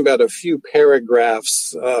talking about a few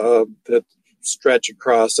paragraphs that stretch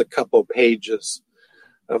across a couple pages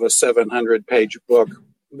of a 700-page book.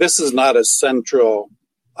 This is not a central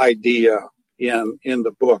idea in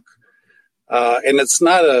the book. And it's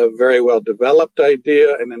not a very well-developed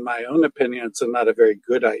idea, and in my own opinion, it's not a very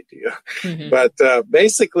good idea. But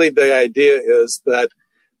basically, the idea is that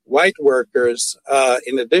white workers,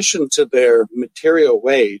 in addition to their material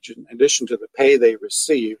wage, in addition to the pay they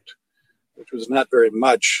received, which was not very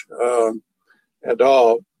much at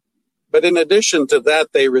all, but in addition to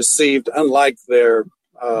that, they received, unlike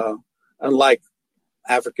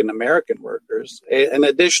African American workers, an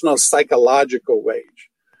additional psychological wage.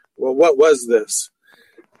 Well, what was this?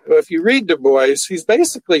 Well, if you read Du Bois, he's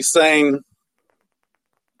basically saying,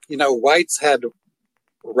 whites had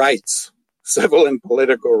rights, civil and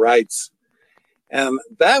political rights. And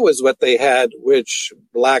that was what they had, which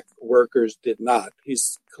black workers did not.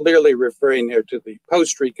 He's clearly referring here to the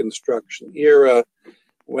post-Reconstruction era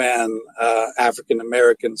when African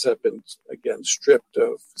Americans have been, again, stripped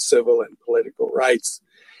of civil and political rights.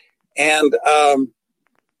 And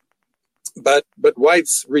but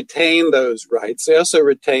whites retained those rights. They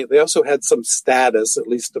also had some status, at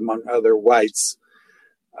least among other whites.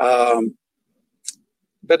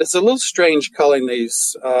 But it's a little strange calling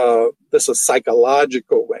this a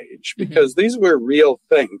psychological wage, because these were real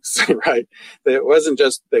things, right? They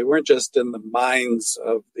weren't just in the minds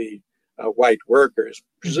of the white workers.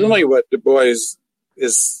 Presumably, what Du Bois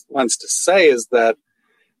wants to say is that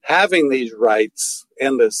having these rights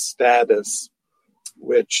and this status,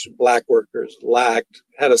 which black workers lacked,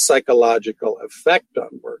 had a psychological effect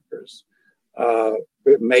on workers.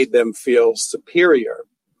 It made them feel superior.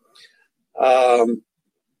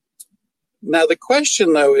 Now, the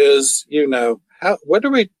question, though, is,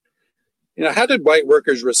 how did white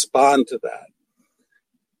workers respond to that?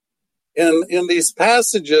 In these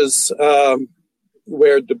passages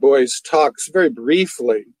where Du Bois talks very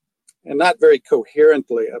briefly and not very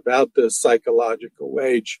coherently about this psychological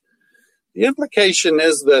wage, the implication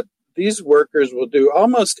is that these workers will do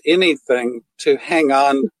almost anything to hang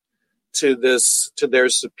on to their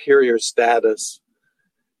superior status.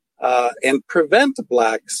 And prevent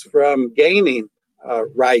blacks from gaining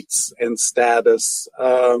rights and status.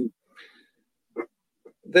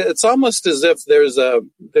 It's almost as if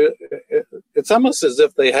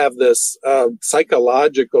they have this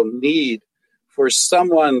psychological need for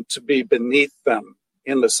someone to be beneath them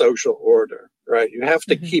in the social order, right? You have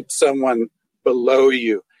to keep someone below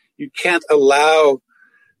you. You can't allow,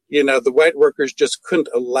 the white workers just couldn't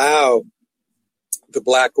allow the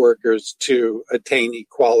black workers to attain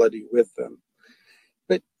equality with them.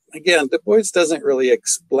 But again, Du Bois doesn't really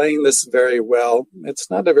explain this very well. It's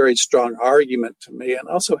not a very strong argument to me, and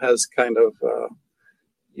also has kind of,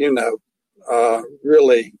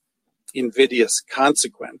 really invidious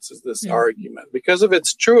consequences, this argument. Because if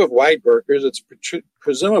it's true of white workers, it's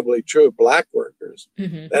presumably true of black workers.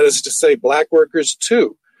 That is to say, black workers,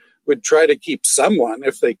 too, would try to keep someone,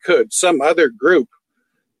 if they could, some other group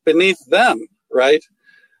beneath them. Right,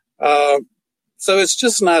 so it's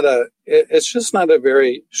just not a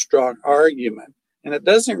very strong argument, and it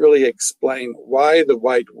doesn't really explain why the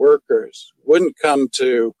white workers wouldn't come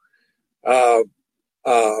to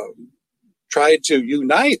try to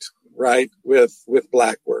unite, right, with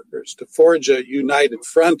black workers, to forge a united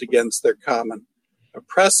front against their common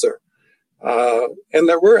oppressor, and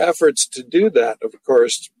there were efforts to do that, of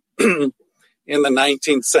course, in the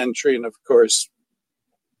 19th century, and of course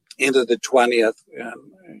into the 20th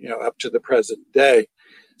and, up to the present day.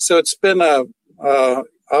 So it's been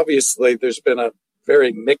obviously there's been a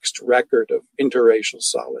very mixed record of interracial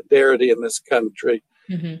solidarity in this country.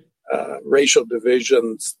 Racial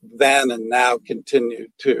divisions then and now continue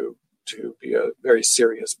to be a very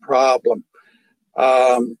serious problem.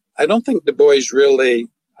 I don't think Du Bois really,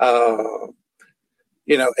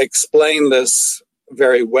 explained this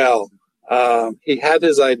very well. He had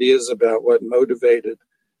his ideas about what motivated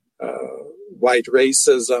white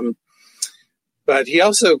racism, but he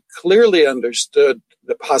also clearly understood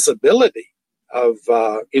the possibility of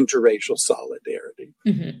interracial solidarity.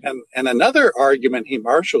 And another argument he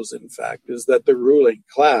marshals, in fact, is that the ruling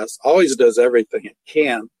class always does everything it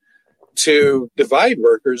can to divide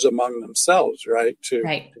workers among themselves, right? To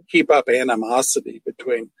keep up animosity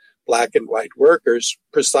between black and white workers,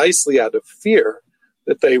 precisely out of fear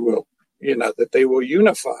that they will,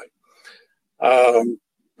 unify.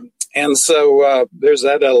 And so there's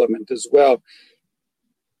that element as well.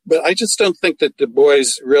 But I just don't think that Du Bois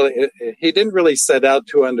he didn't really set out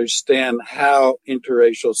to understand how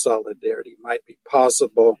interracial solidarity might be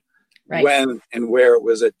possible, when and where it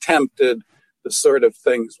was attempted, the sort of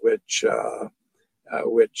things which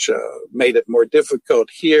made it more difficult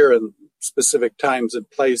here in specific times and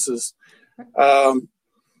places.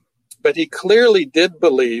 But he clearly did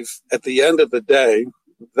believe at the end of the day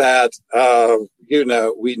that,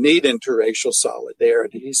 we need interracial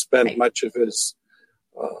solidarity. He spent much of his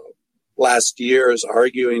last years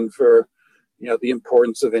arguing for, the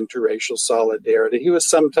importance of interracial solidarity. He was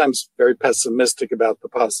sometimes very pessimistic about the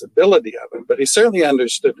possibility of it, but he certainly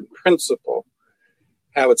understood in principle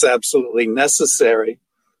how it's absolutely necessary,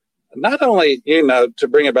 not only, to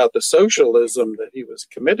bring about the socialism that he was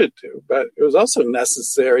committed to, but it was also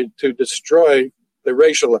necessary to destroy the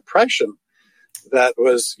racial oppression that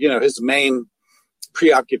was, his main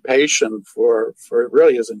preoccupation for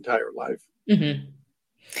really his entire life. Mm-hmm.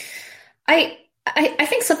 I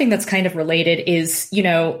think something that's kind of related is,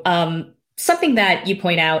 something that you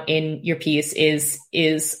point out in your piece is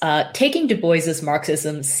taking Du Bois's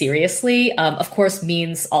Marxism seriously, of course,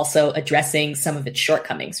 means also addressing some of its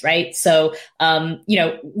shortcomings, right? So,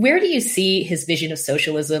 where do you see his vision of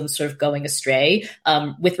socialism sort of going astray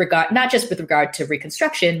with regard, not just with regard to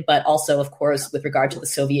Reconstruction, but also, of course, with regard to the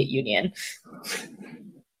Soviet Union?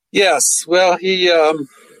 Yes, well, he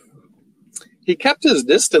kept his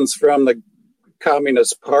distance from the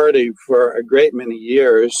Communist Party for a great many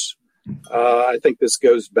years. I think this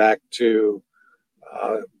goes back to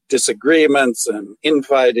disagreements and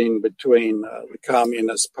infighting between the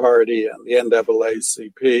Communist Party and the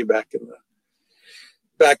NAACP back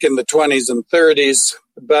in the 20s and 30s.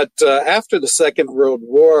 But after the Second World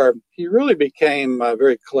War, he really became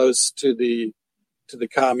very close to the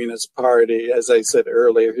Communist Party. As I said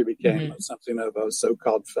earlier, he became something of a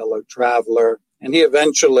so-called fellow traveler, and he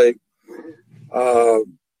eventually,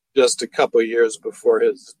 just a couple of years before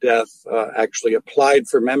his death, actually applied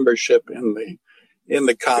for membership in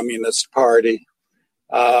the Communist Party,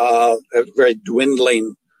 a very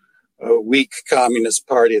dwindling, weak Communist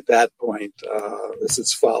Party at that point. This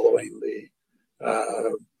is following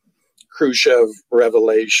the Khrushchev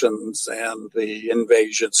revelations and the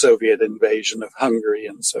Soviet invasion of Hungary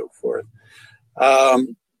and so forth,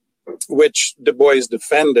 which Du Bois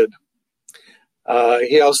defended.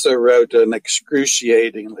 He also wrote an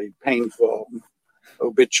excruciatingly painful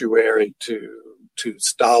obituary to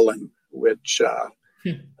Stalin, which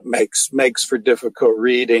makes for difficult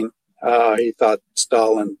reading. He thought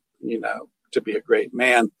Stalin, to be a great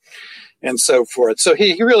man, and so forth. So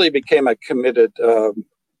he really became a committed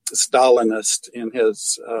Stalinist in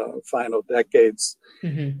his final decades.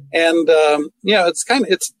 Mm-hmm. And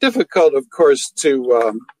it's difficult, of course,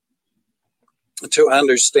 to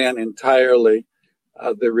understand entirely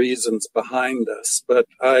the reasons behind this, but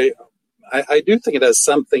I do think it has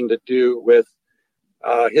something to do with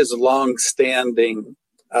his long-standing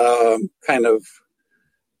kind of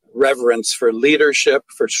reverence for leadership,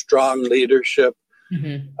 for strong leadership,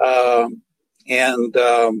 and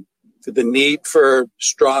the need for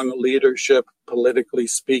strong leadership, politically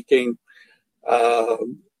speaking.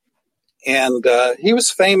 And he was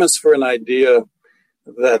famous for an idea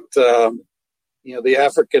that the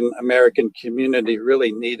African American community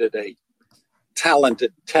really needed a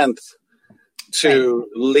talented 10th to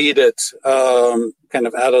lead it kind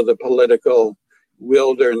of out of the political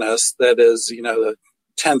wilderness that is, the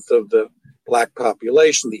 10th of the Black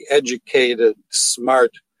population, the educated,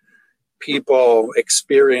 smart people,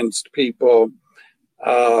 experienced people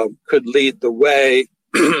could lead the way.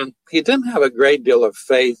 He didn't have a great deal of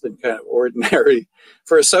faith in kind of ordinary,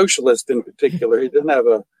 for a socialist in particular, he didn't have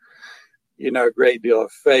a great deal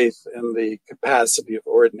of faith in the capacity of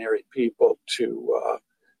ordinary people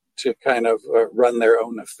to kind of run their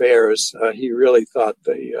own affairs. He really thought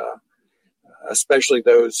especially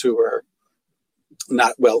those who were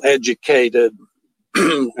not well educated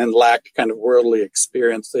and lacked kind of worldly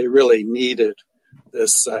experience, they really needed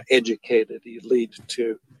this educated elite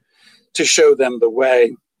to show them the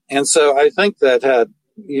way. And so I think that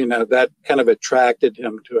that kind of attracted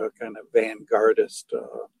him to a kind of vanguardist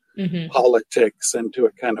politics and to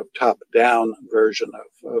a kind of top-down version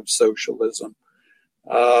of socialism.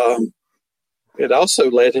 It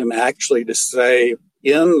also led him actually to say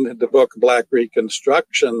in the book Black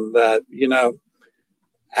Reconstruction that,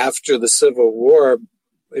 after the Civil War,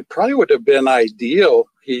 it probably would have been ideal,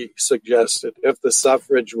 he suggested, if the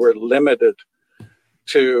suffrage were limited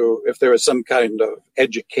to, if there was some kind of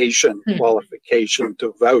education qualification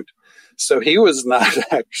to vote. So he was not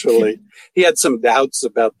actually, he had some doubts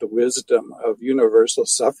about the wisdom of universal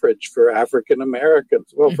suffrage for African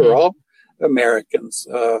Americans, for all Americans,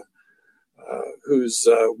 whose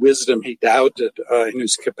wisdom he doubted, and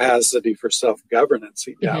whose capacity for self-governance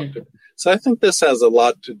he doubted. So I think this has a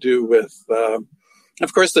lot to do with,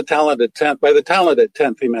 of course, the talented 10th. By the talented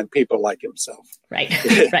 10th, he meant people like himself. Right.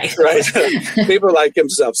 Right. People like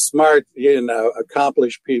himself, smart,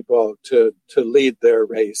 accomplished people to lead their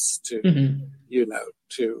race to,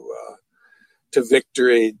 to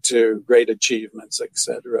victory, to great achievements,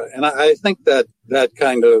 etc. And I think that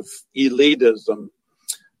kind of elitism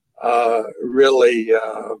really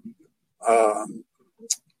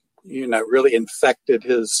really infected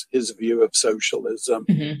his view of socialism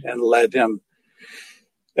and led him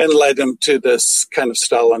to this kind of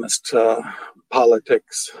Stalinist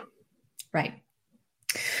politics. Right.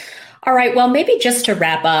 All right. Well, maybe just to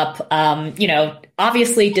wrap up,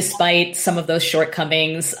 obviously, despite some of those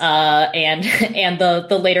shortcomings and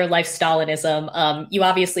the later life Stalinism, you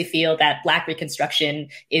obviously feel that Black Reconstruction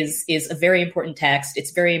is a very important text. It's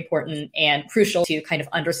very important and crucial to kind of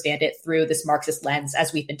understand it through this Marxist lens,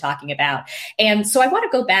 as we've been talking about. And so I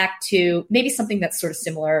want to go back to maybe something that's sort of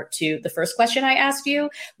similar to the first question I asked you,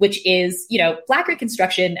 which is, Black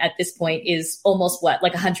Reconstruction at this point is almost like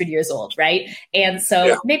 100 years old, right? And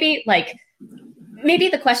so maybe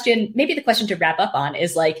the question to wrap up on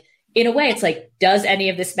is in a way, it's does any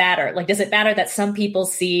of this matter? Does it matter that some people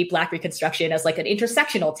see Black Reconstruction as an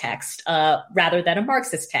intersectional text rather than a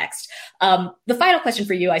Marxist text? The final question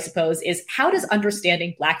for you, I suppose, is how does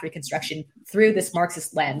understanding Black Reconstruction through this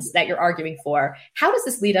Marxist lens that you're arguing for, how does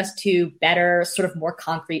this lead us to better, sort of more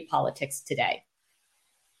concrete politics today?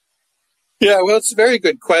 Yeah, well, it's a very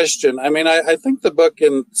good question. I mean, I think the book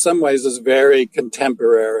in some ways is very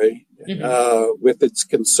contemporary with its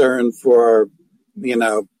concern for,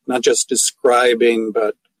 not just describing,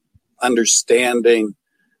 but understanding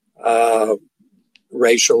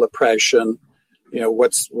racial oppression.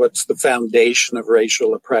 What's the foundation of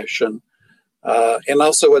racial oppression? And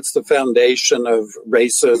also what's the foundation of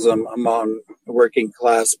racism among working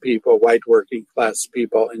class people, white working class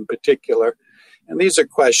people in particular. And these are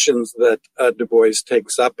questions that Du Bois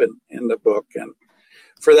takes up in the book. And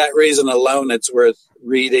for that reason alone, it's worth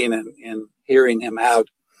reading and hearing him out.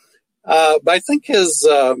 But I think his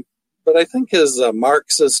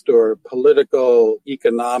Marxist or political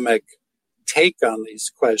economic take on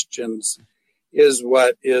these questions is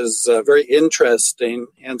what is very interesting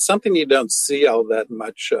and something you don't see all that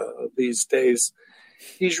much these days.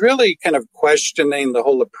 He's really kind of questioning the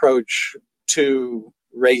whole approach to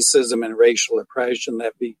racism and racial oppression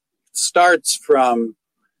that starts from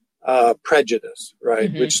prejudice,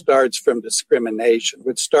 right? Which starts from discrimination,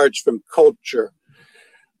 which starts from culture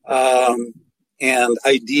and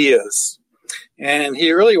ideas. And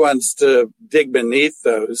he really wants to dig beneath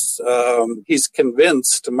those. He's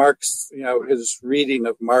convinced, Marx, his reading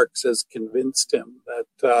of Marx has convinced him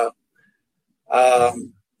that,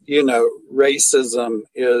 racism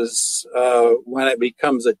is when it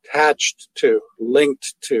becomes attached to,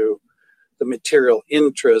 linked to the material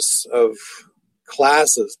interests of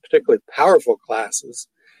classes, particularly powerful classes,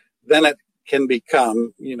 then it can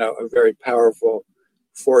become, a very powerful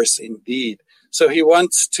force indeed. So he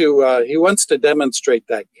wants to demonstrate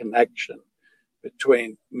that connection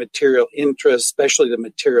between material interests, especially the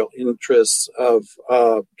material interests of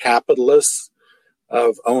capitalists,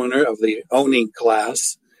 of the owning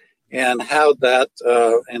class, and how that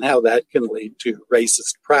can lead to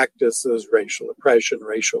racist practices, racial oppression,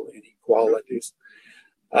 racial inequalities.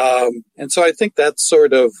 And so I think that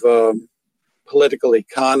sort of political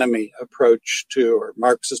economy approach to, or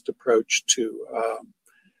Marxist approach to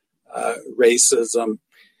racism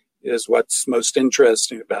is what's most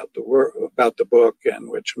interesting about the book, and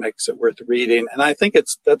which makes it worth reading. And I think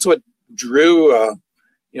that's what drew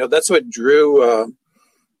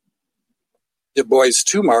Du Bois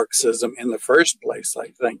to Marxism in the first place, I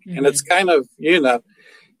think. And it's kind of,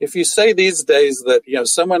 if you say these days that,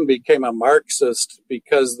 someone became a Marxist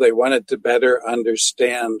because they wanted to better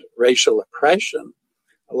understand racial oppression,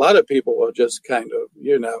 a lot of people will just kind of,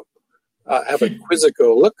 have a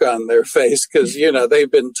quizzical look on their face because,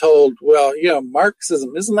 they've been told, well,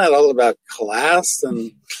 Marxism, isn't that all about class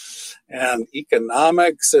and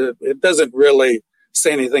economics? It doesn't really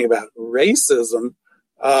say anything about racism.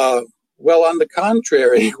 Well, on the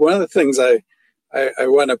contrary, one of the things I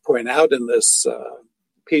want to point out in this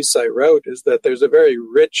piece I wrote is that there's a very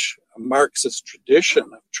rich Marxist tradition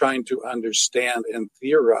of trying to understand and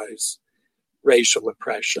theorize racial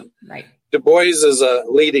oppression. Right. Du Bois is a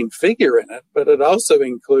leading figure in it, but it also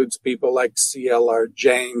includes people like C.L.R.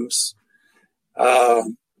 James,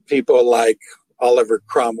 people like Oliver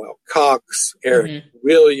Cromwell Cox, Eric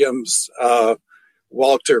Williams,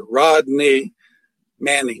 Walter Rodney,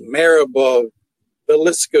 Manning Marable, the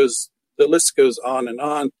list goes on and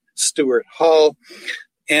on. Stuart Hall,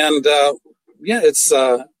 and it's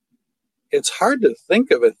hard to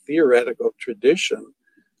think of a theoretical tradition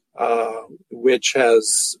which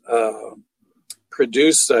has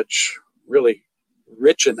produced such really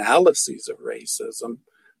rich analyses of racism,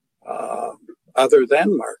 other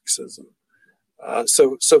than Marxism.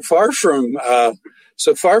 So far from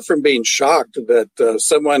So far from being shocked that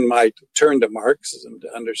someone might turn to Marxism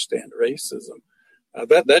to understand racism,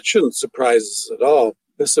 that shouldn't surprise us at all.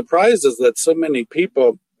 The surprise is that so many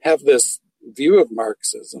people have this view of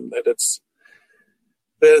Marxism that it's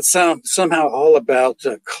somehow all about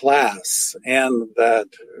class, and that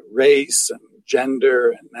race and gender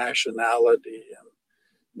and nationality and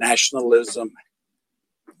nationalism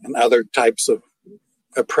and other types of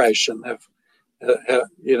oppression have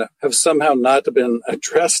somehow not been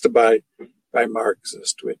addressed by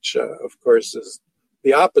Marxists, which of course is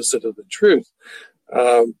the opposite of the truth.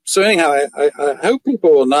 So anyhow, I hope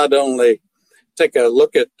people will not only take a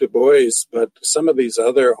look at Du Bois, but some of these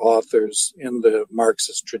other authors in the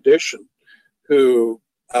Marxist tradition who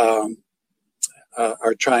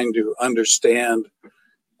are trying to understand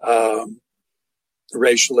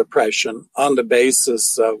racial oppression on the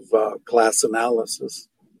basis of class analysis.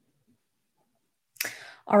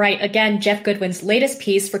 All right. Again, Jeff Goodwin's latest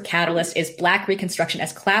piece for Catalyst is Black Reconstruction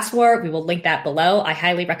as Class War. We will link that below. I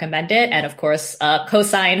highly recommend it. And of course,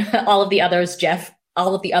 co-sign all of the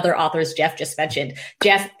other authors Jeff just mentioned.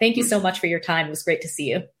 Jeff, thank you so much for your time. It was great to see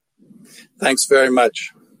you. Thanks very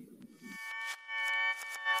much.